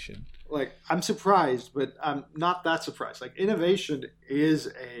Innovation. Like, I'm surprised, but I'm not that surprised. Like, Innovation is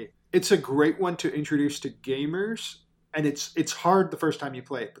it's a great one to introduce to gamers. And it's hard the first time you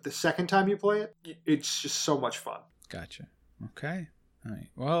play it, but the second time you play it, it's just so much fun. Gotcha. Okay. All right.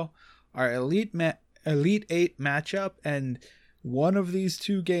 Well, our Elite 8 matchup, and one of these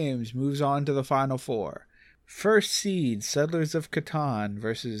 2 games moves on to the Final 4. First seed Settlers of Catan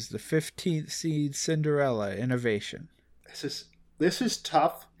versus the 15th seed Cinderella Innovation. This is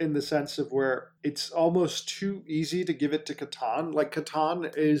tough in the sense of where it's almost too easy to give it to Catan. Like,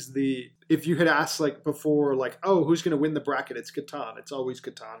 Catan is if you had asked, like, before, like, oh, who's going to win the bracket? It's Catan. It's always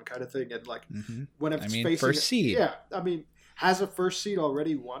Catan kind of thing. And, like, whenever it's facing... first seed. Yeah. I mean, has a first seed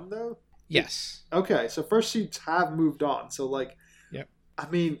already won, though? Yes. Okay, so first seeds have moved on. So, like, yep. I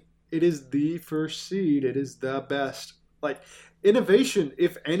mean, it is the first seed. It is the best. Like, Innovation,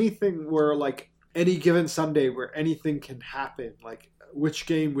 if anything, were, like, any given Sunday where anything can happen. Like, which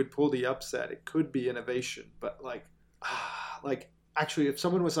game would pull the upset? It could be Innovation, but like actually, if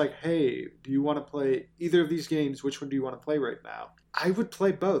someone was like, "Hey, do you want to play either of these games? Which one do you want to play right now?" I would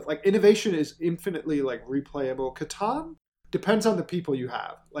play both. Like, Innovation is infinitely like replayable. Catan depends on the people you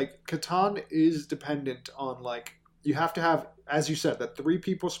have. Like, Catan is dependent on like you have to have, as you said, that 3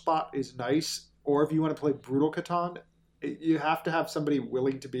 people spot is nice. Or if you want to play Brutal Catan, you have to have somebody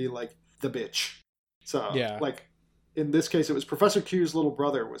willing to be like the bitch. So Yeah. like in this case, it was Professor Q's little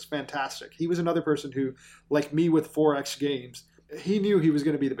brother was fantastic. He was another person who, like me with 4X games, he knew he was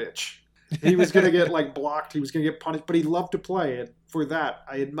going to be the bitch. He was going to get like blocked. He was going to get punished, but he loved to play. And for that,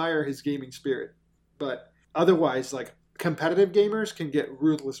 I admire his gaming spirit. But otherwise, like competitive gamers can get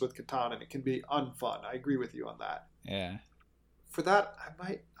ruthless with Catan and it can be unfun. I agree with you on that. Yeah. For that, I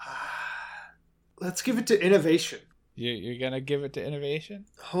might... let's give it to Innovation. You're going to give it to Innovation?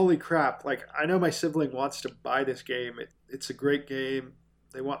 Holy crap. Like, I know my sibling wants to buy this game. It's a great game.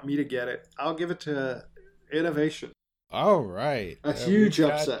 They want me to get it. I'll give it to Innovation. All right. A huge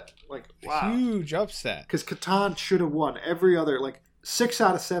upset. Like, wow. Huge upset. Because Catan should have won. Every other, like, 6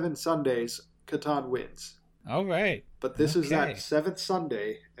 out of 7 Sundays, Catan wins. All right. But this is that 7th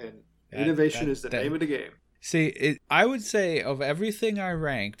Sunday, and Innovation is the name of the game. See, I would say of everything I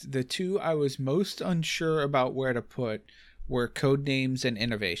ranked, the 2 I was most unsure about where to put were Codenames and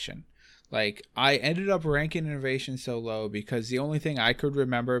Innovation. Like, I ended up ranking Innovation so low because the only thing I could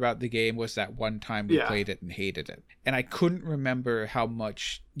remember about the game was that one time we played it and hated it. And I couldn't remember how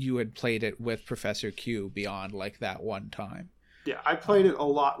much you had played it with Professor Q beyond, like, that one time. Yeah, I played it a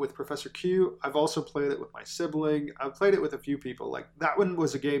lot with Professor Q. I've also played it with my sibling. I've played it with a few people. Like, that one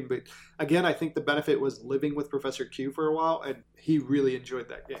was a game, but again, I think the benefit was living with Professor Q for a while, and he really enjoyed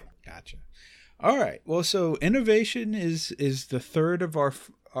that game. Gotcha. All right. Well, so Innovation is the third of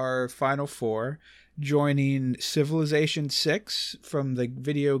our final 4, joining Civilization 6 from the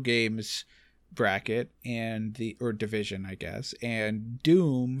video games bracket or division, I guess, and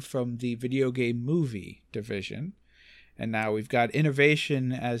Doom from the video game movie division. And now we've got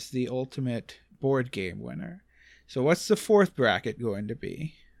Innovation as the ultimate board game winner. So what's the 4th bracket going to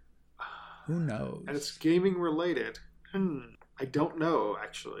be? Who knows? And it's gaming related. I don't know,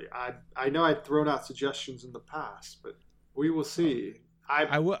 actually. I know I've thrown out suggestions in the past, but we will see.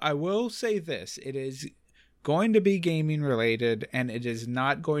 I will say this. It is going to be gaming related, and it is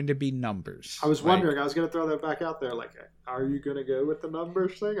not going to be numbers. I was wondering. I was going to throw that back out there. Like, are you going to go with the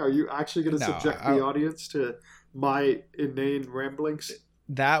numbers thing? Are you actually going to subject the audience to my inane ramblings?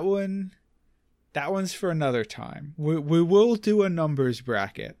 That one's for another time. We will do a numbers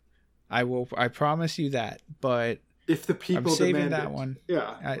bracket. I promise you that. But if the people I'm saving demand that it. one.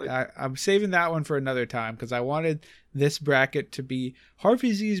 Yeah, I'm saving that one for another time because I wanted this bracket to be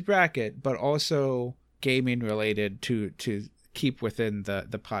Harvey Z's bracket, but also gaming related to keep within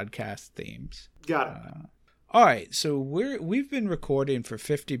the podcast themes. Got it. All right, so we've been recording for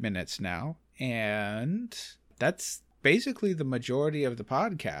 50 minutes now, and that's basically the majority of the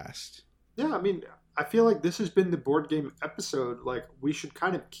podcast. Yeah, I mean, I feel like this has been the board game episode. Like, we should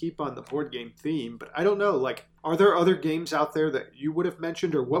kind of keep on the board game theme, but I don't know. Like, are there other games out there that you would have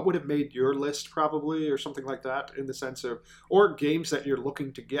mentioned, or what would have made your list probably, or something like that, in the sense of, or games that you're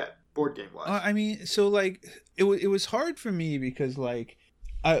looking to get board game wise? I mean, so like it was hard for me because like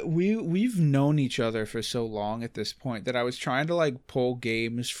we've known each other for so long at this point that I was trying to like pull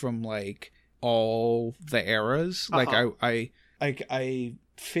games from like all the eras. Like I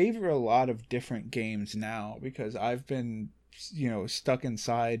favor a lot of different games now because I've been, stuck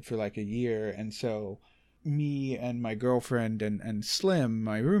inside for like a year. And so me and my girlfriend and Slim,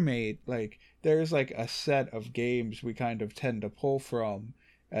 my roommate, like there's like a set of games we kind of tend to pull from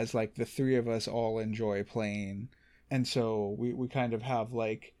as like the 3 of us all enjoy playing. And so we kind of have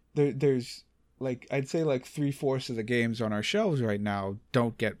like, there's like, I'd say like 3/4 of the games on our shelves right now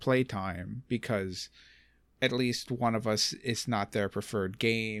don't get playtime because at least one of us is not their preferred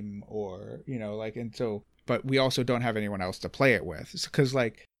game or, and so, but we also don't have anyone else to play it with. Because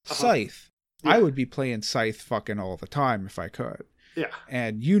like Scythe, I would be playing Scythe fucking all the time if I could. Yeah.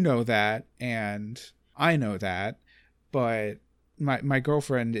 And you know that, and I know that, but my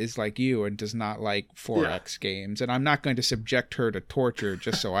girlfriend is like you and does not like 4X games, and I'm not going to subject her to torture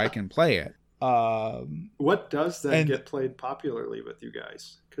just so I can play it. What does then get played popularly with you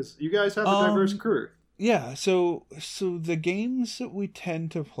guys? Because you guys have a diverse crew. Yeah, so the games that we tend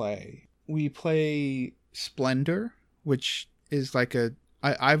to play, we play Splendor, which is like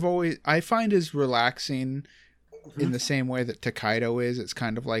I find is relaxing in the same way that Tokaido is. It's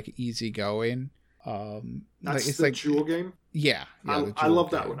kind of like easygoing. That's like the Jewel game? Yeah, the I Jewel love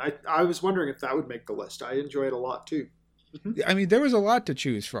that game. one. I was wondering if that would make the list. I enjoy it a lot too. I mean, there was a lot to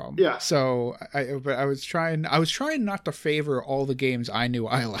choose from. Yeah. So I was trying not to favor all the games I knew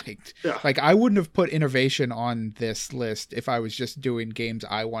I liked. Yeah. Like, I wouldn't have put Innovation on this list if I was just doing games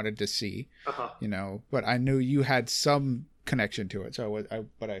I wanted to see. You know, but I knew you had some connection to it. So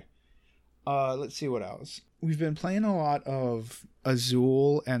let's see what else. We've been playing a lot of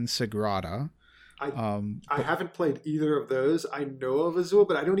Azul and Sagrada. I haven't played either of those. I know of Azul,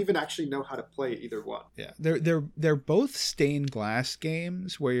 but I don't even actually know how to play either one. Yeah, they're both stained glass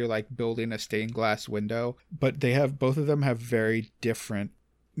games where you're like building a stained glass window, but both of them have very different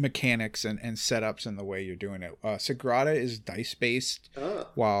mechanics and setups in the way you're doing it. Sagrada is dice based,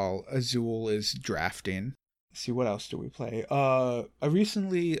 while Azul is drafting. Let's see, what else do we play? I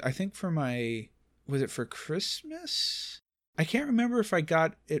recently, I think was it for Christmas? I can't remember if I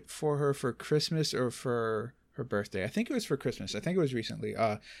got it for her for Christmas or for her birthday. I think it was for Christmas. I think it was recently.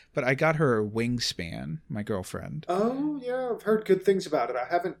 But I got her Wingspan, my girlfriend. Oh, yeah. I've heard good things about it. I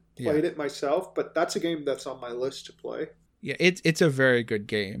haven't played it myself, but that's a game that's on my list to play. Yeah, it's a very good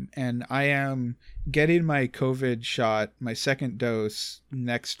game. And I am getting my COVID shot, my second dose,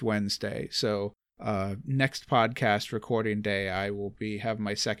 next Wednesday. So next podcast recording day, I will have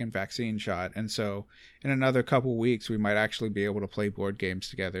my second vaccine shot, and so in another couple weeks we might actually be able to play board games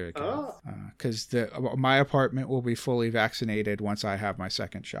together again. Because my apartment will be fully vaccinated once I have my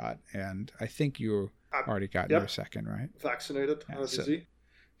second shot, and I think you already got your second, right? Vaccinated, easy.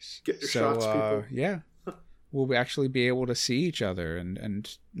 Get your shots, people. Yeah, we'll actually be able to see each other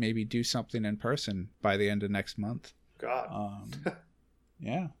and maybe do something in person by the end of next month. God.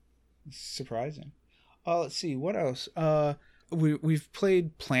 Yeah. Surprising. Let's see, what else? We've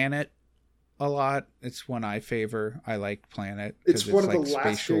played Planet a lot. It's one I favor. I like Planet. It's one of the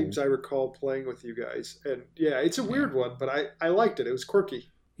last games I recall playing with you guys, and it's a weird one, but I liked it. It was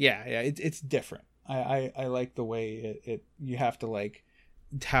quirky. Yeah, it's different. I like the way it you have to like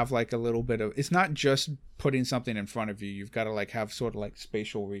have like a little bit of, it's not just putting something in front of you. You've got to like have sort of like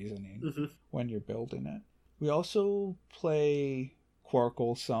spatial reasoning when you're building it. We also play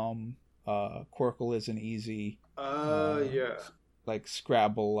Quirkle some. Quirkle is an easy like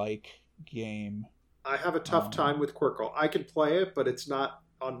Scrabble like game. I have a tough time with Quirkle. I can play it, but it's not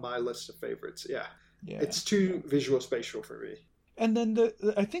on my list of favorites. It's too visual spatial for me. And then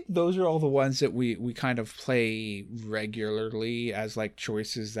I think those are all the ones that we kind of play regularly as like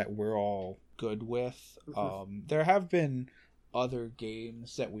choices that we're all good with. There have been other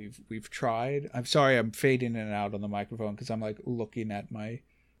games that we've tried. I'm sorry, I'm fading in and out on the microphone because I'm like looking at my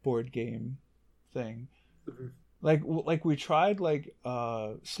board game thing. Like we tried, like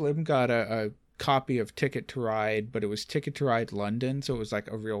Slim got a copy of Ticket to Ride, but it was Ticket to Ride London, so it was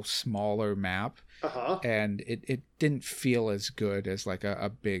like a real smaller map, and it didn't feel as good as like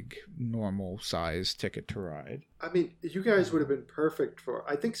a big normal size Ticket to Ride. I mean, you guys would have been perfect for,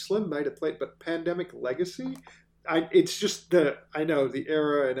 I think Slim might have played, but Pandemic Legacy, it's just I know the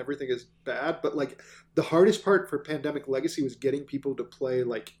era and everything is bad, but like the hardest part for Pandemic Legacy was getting people to play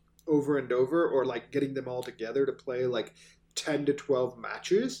like over and over, or like getting them all together to play like 10 to 12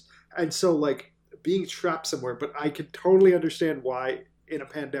 matches. And so like being trapped somewhere, but I can totally understand why in a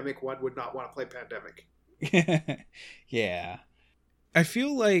pandemic one would not want to play Pandemic. Yeah. I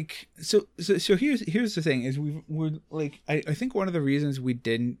feel like so here's the thing is we're like I think one of the reasons we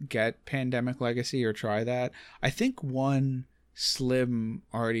didn't get Pandemic Legacy or try that, I think one, Slim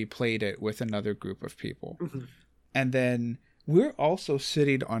already played it with another group of people. And then we're also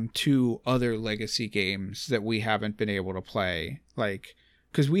sitting on two other Legacy games that we haven't been able to play, like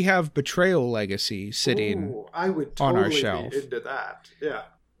because we have Betrayal Legacy sitting I would totally on our shelf. Be into that. Yeah.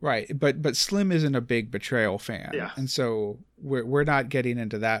 Right, but Slim isn't a big Betrayal fan, and so we're not getting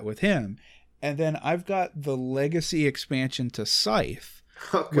into that with him. And then I've got the Legacy expansion to Scythe,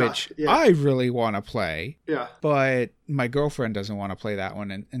 which I really want to play, but my girlfriend doesn't want to play that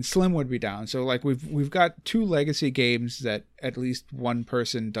one, and Slim would be down. So like we've got two Legacy games that at least one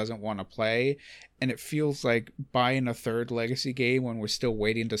person doesn't want to play, and it feels like buying a third Legacy game when we're still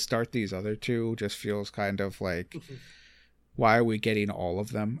waiting to start these other two just feels kind of like. Why are we getting all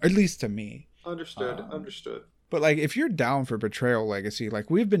of them? At least to me. Understood. But like, if you're down for Betrayal Legacy, like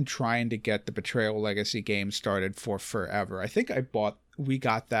we've been trying to get the Betrayal Legacy game started for forever. I think we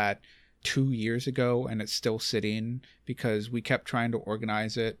got that 2 years ago, and it's still sitting because we kept trying to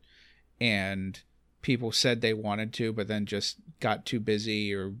organize it, and people said they wanted to, but then just got too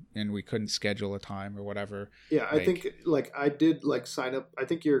busy, and we couldn't schedule a time or whatever. Yeah, I think like I did like sign up. I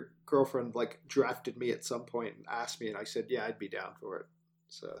think your girlfriend like drafted me at some point and asked me, and I said, yeah, I'd be down for it.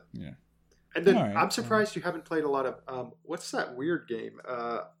 So yeah. And then All right, I'm surprised you haven't played a lot of what's that weird game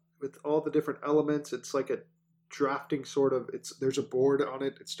with all the different elements? It's like a drafting sort of. There's a board on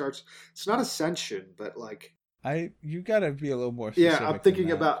it. It's not Ascension, but like you gotta be a little more specific. yeah. I'm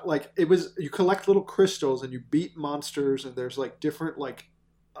thinking about like you collect little crystals and you beat monsters and there's like different like.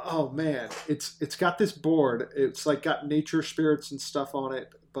 Oh man, it's got this board. It's like got nature spirits and stuff on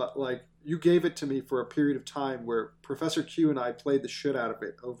it, but like you gave it to me for a period of time where Professor Q and I played the shit out of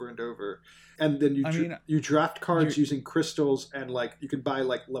it over and over. And then you draft cards using crystals and like you can buy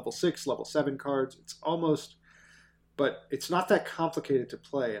like level 6, level 7 cards. It's almost but it's not that complicated to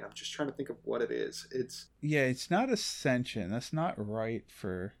play and I'm just trying to think of what it is. It's not Ascension. That's not right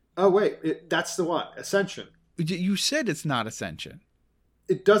for Oh wait, that's the one. Ascension. You said it's not Ascension.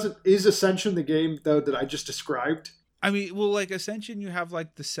 It doesn't. Is Ascension the game though that I just described? I mean, well, like Ascension, you have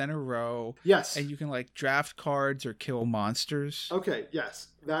like the center row. Yes. And you can like draft cards or kill monsters. Okay. Yes.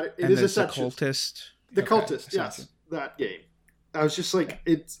 It and is Ascension. The Cultist. The Cultist. Ascension. Yes. That game. I was just like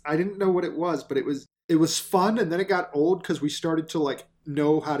I didn't know what it was, but it was fun, and then it got old because we started to like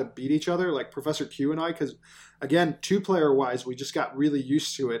know how to beat each other, like Professor Q and I. Because again, 2-player wise, we just got really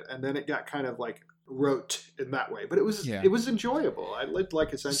used to it, and then it got kind of like rote in that way, but it was enjoyable. I lived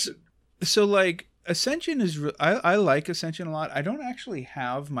like Ascension. So like Ascension is I like Ascension a lot. I don't actually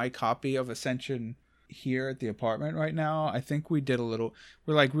have my copy of Ascension here at the apartment right now. I think we did we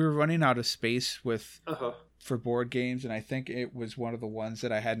were running out of space with for board games, and I think it was one of the ones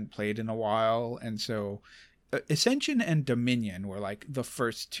that I hadn't played in a while, and so Ascension and Dominion were like the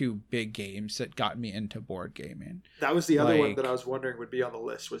first 2 big games that got me into board gaming. That was the other one that I was wondering would be on the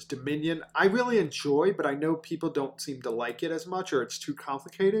list was Dominion. I really enjoy, but I know people don't seem to like it as much or it's too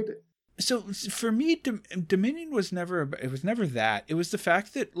complicated. So for me, Dominion was never that. It was the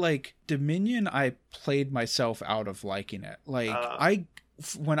fact that like Dominion, I played myself out of liking it. Like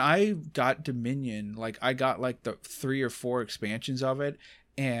when I got Dominion, like I got like the 3 or 4 expansions of it.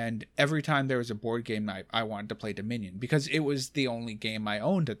 And every time there was a board game night, I wanted to play Dominion because it was the only game I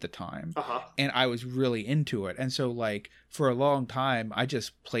owned at the time. And I was really into it. And so, like, for a long time, I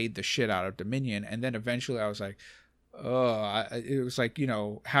just played the shit out of Dominion. And then eventually I was like, it was like,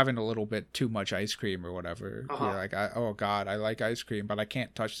 having a little bit too much ice cream or whatever. You're like, oh, God, I like ice cream, but I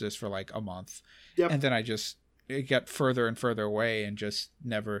can't touch this for like a month. Yep. And then it got further and further away and just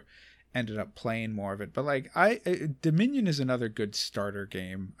never ended up playing more of it. But like Dominion is another good starter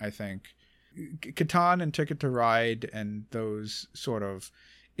game, I think. Catan and Ticket to Ride and those sort of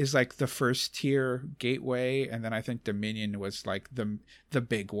is like the first tier gateway, and then I think Dominion was like the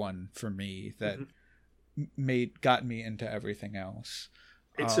big one for me that got me into everything else.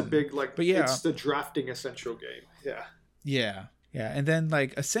 It's a big like, but yeah, it's the drafting essential game. Yeah. And then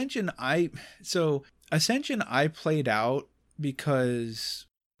like Ascension I played out because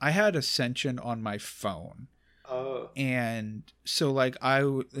I had Ascension on my phone. Oh. And so like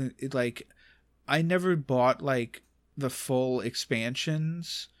I never bought like the full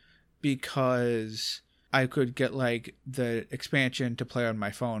expansions because I could get like the expansion to play on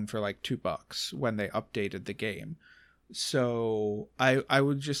my phone for like $2 when they updated the game. So I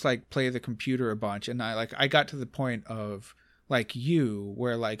would just like play the computer a bunch, and I got to the point of like you,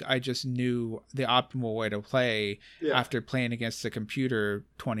 where like I just knew the optimal way to play after playing against the computer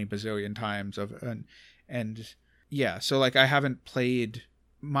 20 bazillion times so like I haven't played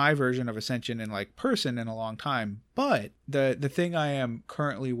my version of Ascension in like person in a long time, but the thing I am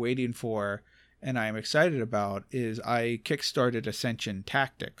currently waiting for and I am excited about is I kickstarted Ascension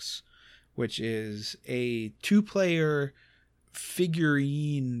Tactics, which is a 2-player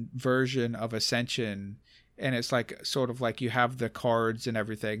figurine version of Ascension. And it's like sort of like you have the cards and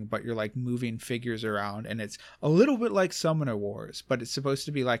everything, but you're like moving figures around, and it's a little bit like Summoner Wars, but it's supposed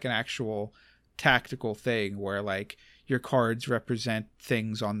to be like an actual tactical thing where like your cards represent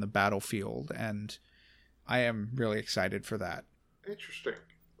things on the battlefield, and I am really excited for that. Interesting.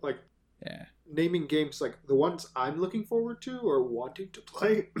 Like naming games like the ones I'm looking forward to or wanting to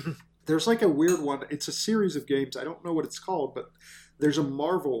play. There's like a weird one. It's a series of games. I don't know what it's called, but there's a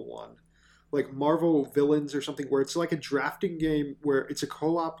Marvel one. Like Marvel Villains or something, where it's like a drafting game where it's a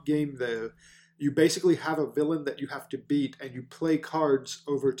co-op game. You basically have a villain that you have to beat, and you play cards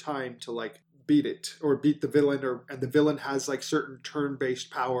over time to like beat it or beat the villain, and the villain has like certain turn-based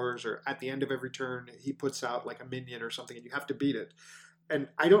powers, or at the end of every turn he puts out like a minion or something, and you have to beat it. And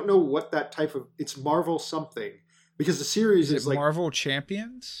I don't know what that type of, it's Marvel something, because the series is like Marvel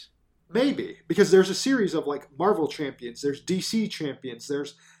Champions. Maybe because there's a series of like Marvel Champions. There's DC Champions.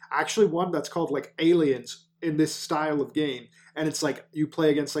 There's actually one that's called like Aliens in this style of game, and it's like you play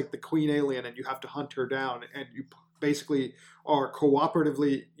against like the Queen Alien and you have to hunt her down, and basically are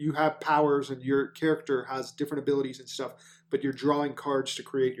cooperatively, you have powers and your character has different abilities and stuff, but you're drawing cards to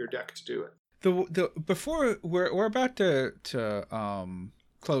create your deck to do it. The before we're about to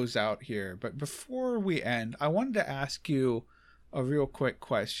close out here, but before we end, I wanted to ask you a real quick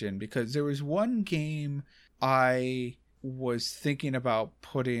question, because there was one game I was thinking about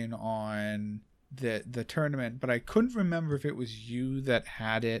putting on the tournament, but I couldn't remember if it was you that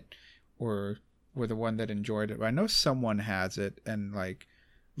had it or were the one that enjoyed it. But I know someone has it and like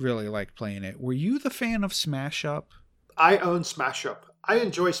really liked playing it. Were you the fan of Smash Up? I own Smash Up. I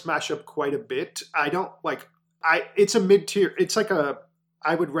enjoy Smash Up quite a bit. I don't like it's a mid-tier. It's like I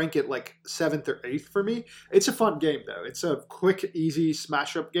would rank it like 7th or 8th for me. It's a fun game though. It's a quick, easy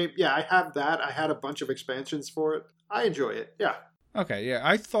Smash Up game. Yeah, I have that. I had a bunch of expansions for it. I enjoy it. Yeah. Okay, yeah,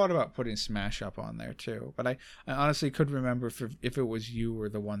 I thought about putting Smash Up on there too, but I honestly couldn't remember if it was you or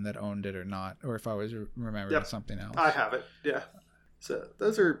the one that owned it or not, or if I was remembering something else. I have it, yeah. So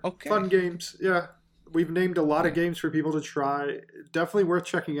those are fun games, yeah. We've named a lot of games for people to try. Definitely worth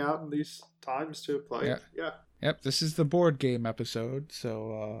checking out in these times to play. Yeah. Yep, this is the board game episode,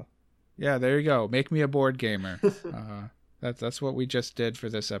 so yeah, there you go. Make me a board gamer. That's what we just did for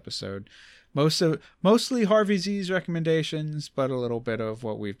this episode. Mostly Harvey Z's recommendations, but a little bit of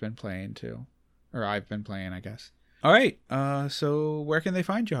what we've been playing too, or I've been playing, I guess. All right. So where can they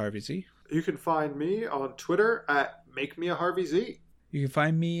find you, Harvey Z? You can find me on Twitter at MakeMeAHarveyZ. You can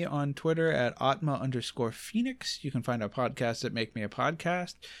find me on Twitter at Atma_Phoenix. You can find our podcast at Make Me a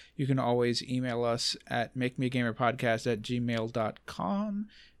Podcast. You can always email us at makemeagamerpodcast@gmail.com.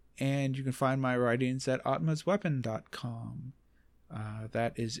 And you can find my writings at atmasweapon.com.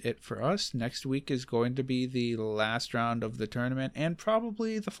 That is it for us. Next week is going to be the last round of the tournament and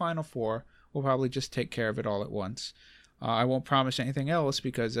probably the final four. We'll probably just take care of it all at once. I won't promise anything else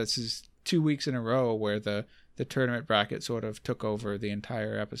because this is 2 weeks in a row where the tournament bracket sort of took over the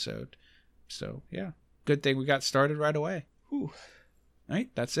entire episode. So, yeah. Good thing we got started right away. Whew. All right,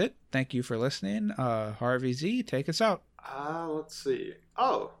 that's it. Thank you for listening. Harvey Z, take us out. Let's see.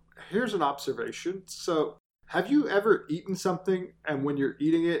 Oh, here's an observation. So, have you ever eaten something and when you're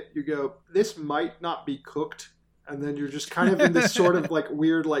eating it, you go, this might not be cooked? And then you're just kind of in this sort of like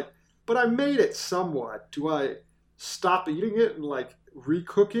weird, like, but I made it somewhat. Do I stop eating it and like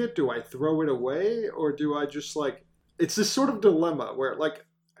recook it? Do I throw it away? Or do I just like, it's this sort of dilemma where like,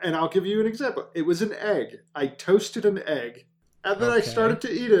 and I'll give you an example. It was an egg. I toasted an egg and then I started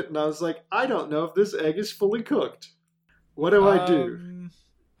to eat it and I was like, I don't know if this egg is fully cooked. What do I do?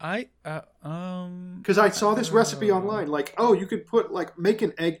 Because I saw this recipe online, like, oh, you could put, like, make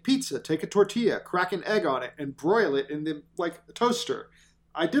an egg pizza, take a tortilla, crack an egg on it, and broil it in the, like, toaster.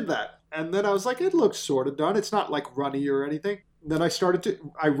 I did that, and then I was like, it looks sort of done. It's not, like, runny or anything. And then I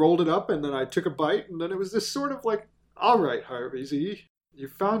rolled it up, and then I took a bite, and then it was this sort of, like, all right, Harvey Z, you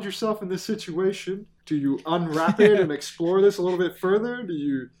found yourself in this situation. Do you unwrap it and explore this a little bit further? Do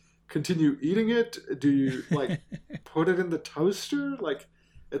you continue eating it? Do you, like, put it in the toaster? Like,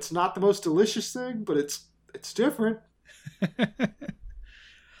 it's not the most delicious thing, but it's different.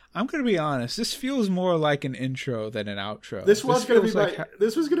 I'm gonna be honest. This feels more like an intro than an outro. This was gonna be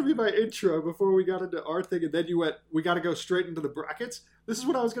my intro before we got into our thing, and then you went, we got to go straight into the brackets. This is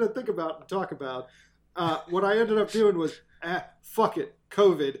what I was gonna think about and talk about. What I ended up doing was, fuck it,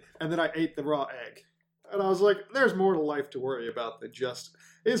 COVID, and then I ate the raw egg, and I was like, there's more to life to worry about than just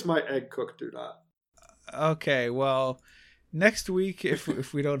is my egg cooked or not. Okay, well. Next week,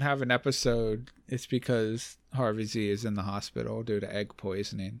 if we don't have an episode, it's because Harvey Z is in the hospital due to egg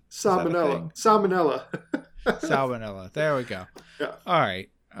poisoning. Salmonella. Salmonella. There we go. Yeah. All right.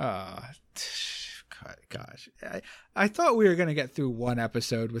 Gosh. I thought we were going to get through one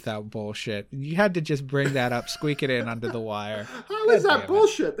episode without bullshit. You had to just bring that up, squeak it in under the wire. How is that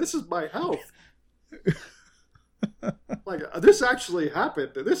bullshit? This is my health. Like, this actually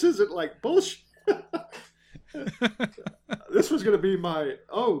happened. This isn't like bullshit. This was going to be my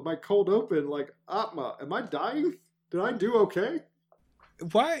cold open, like, Atma, am I dying? Did I do okay?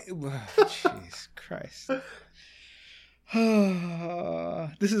 Why? Jeez Christ.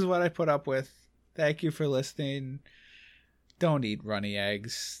 This is what I put up with. Thank you for listening. Don't eat runny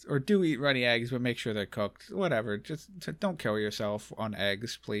eggs. Or do eat runny eggs, but make sure they're cooked. Whatever. Just don't kill yourself on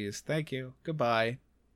eggs, please. Thank you. Goodbye.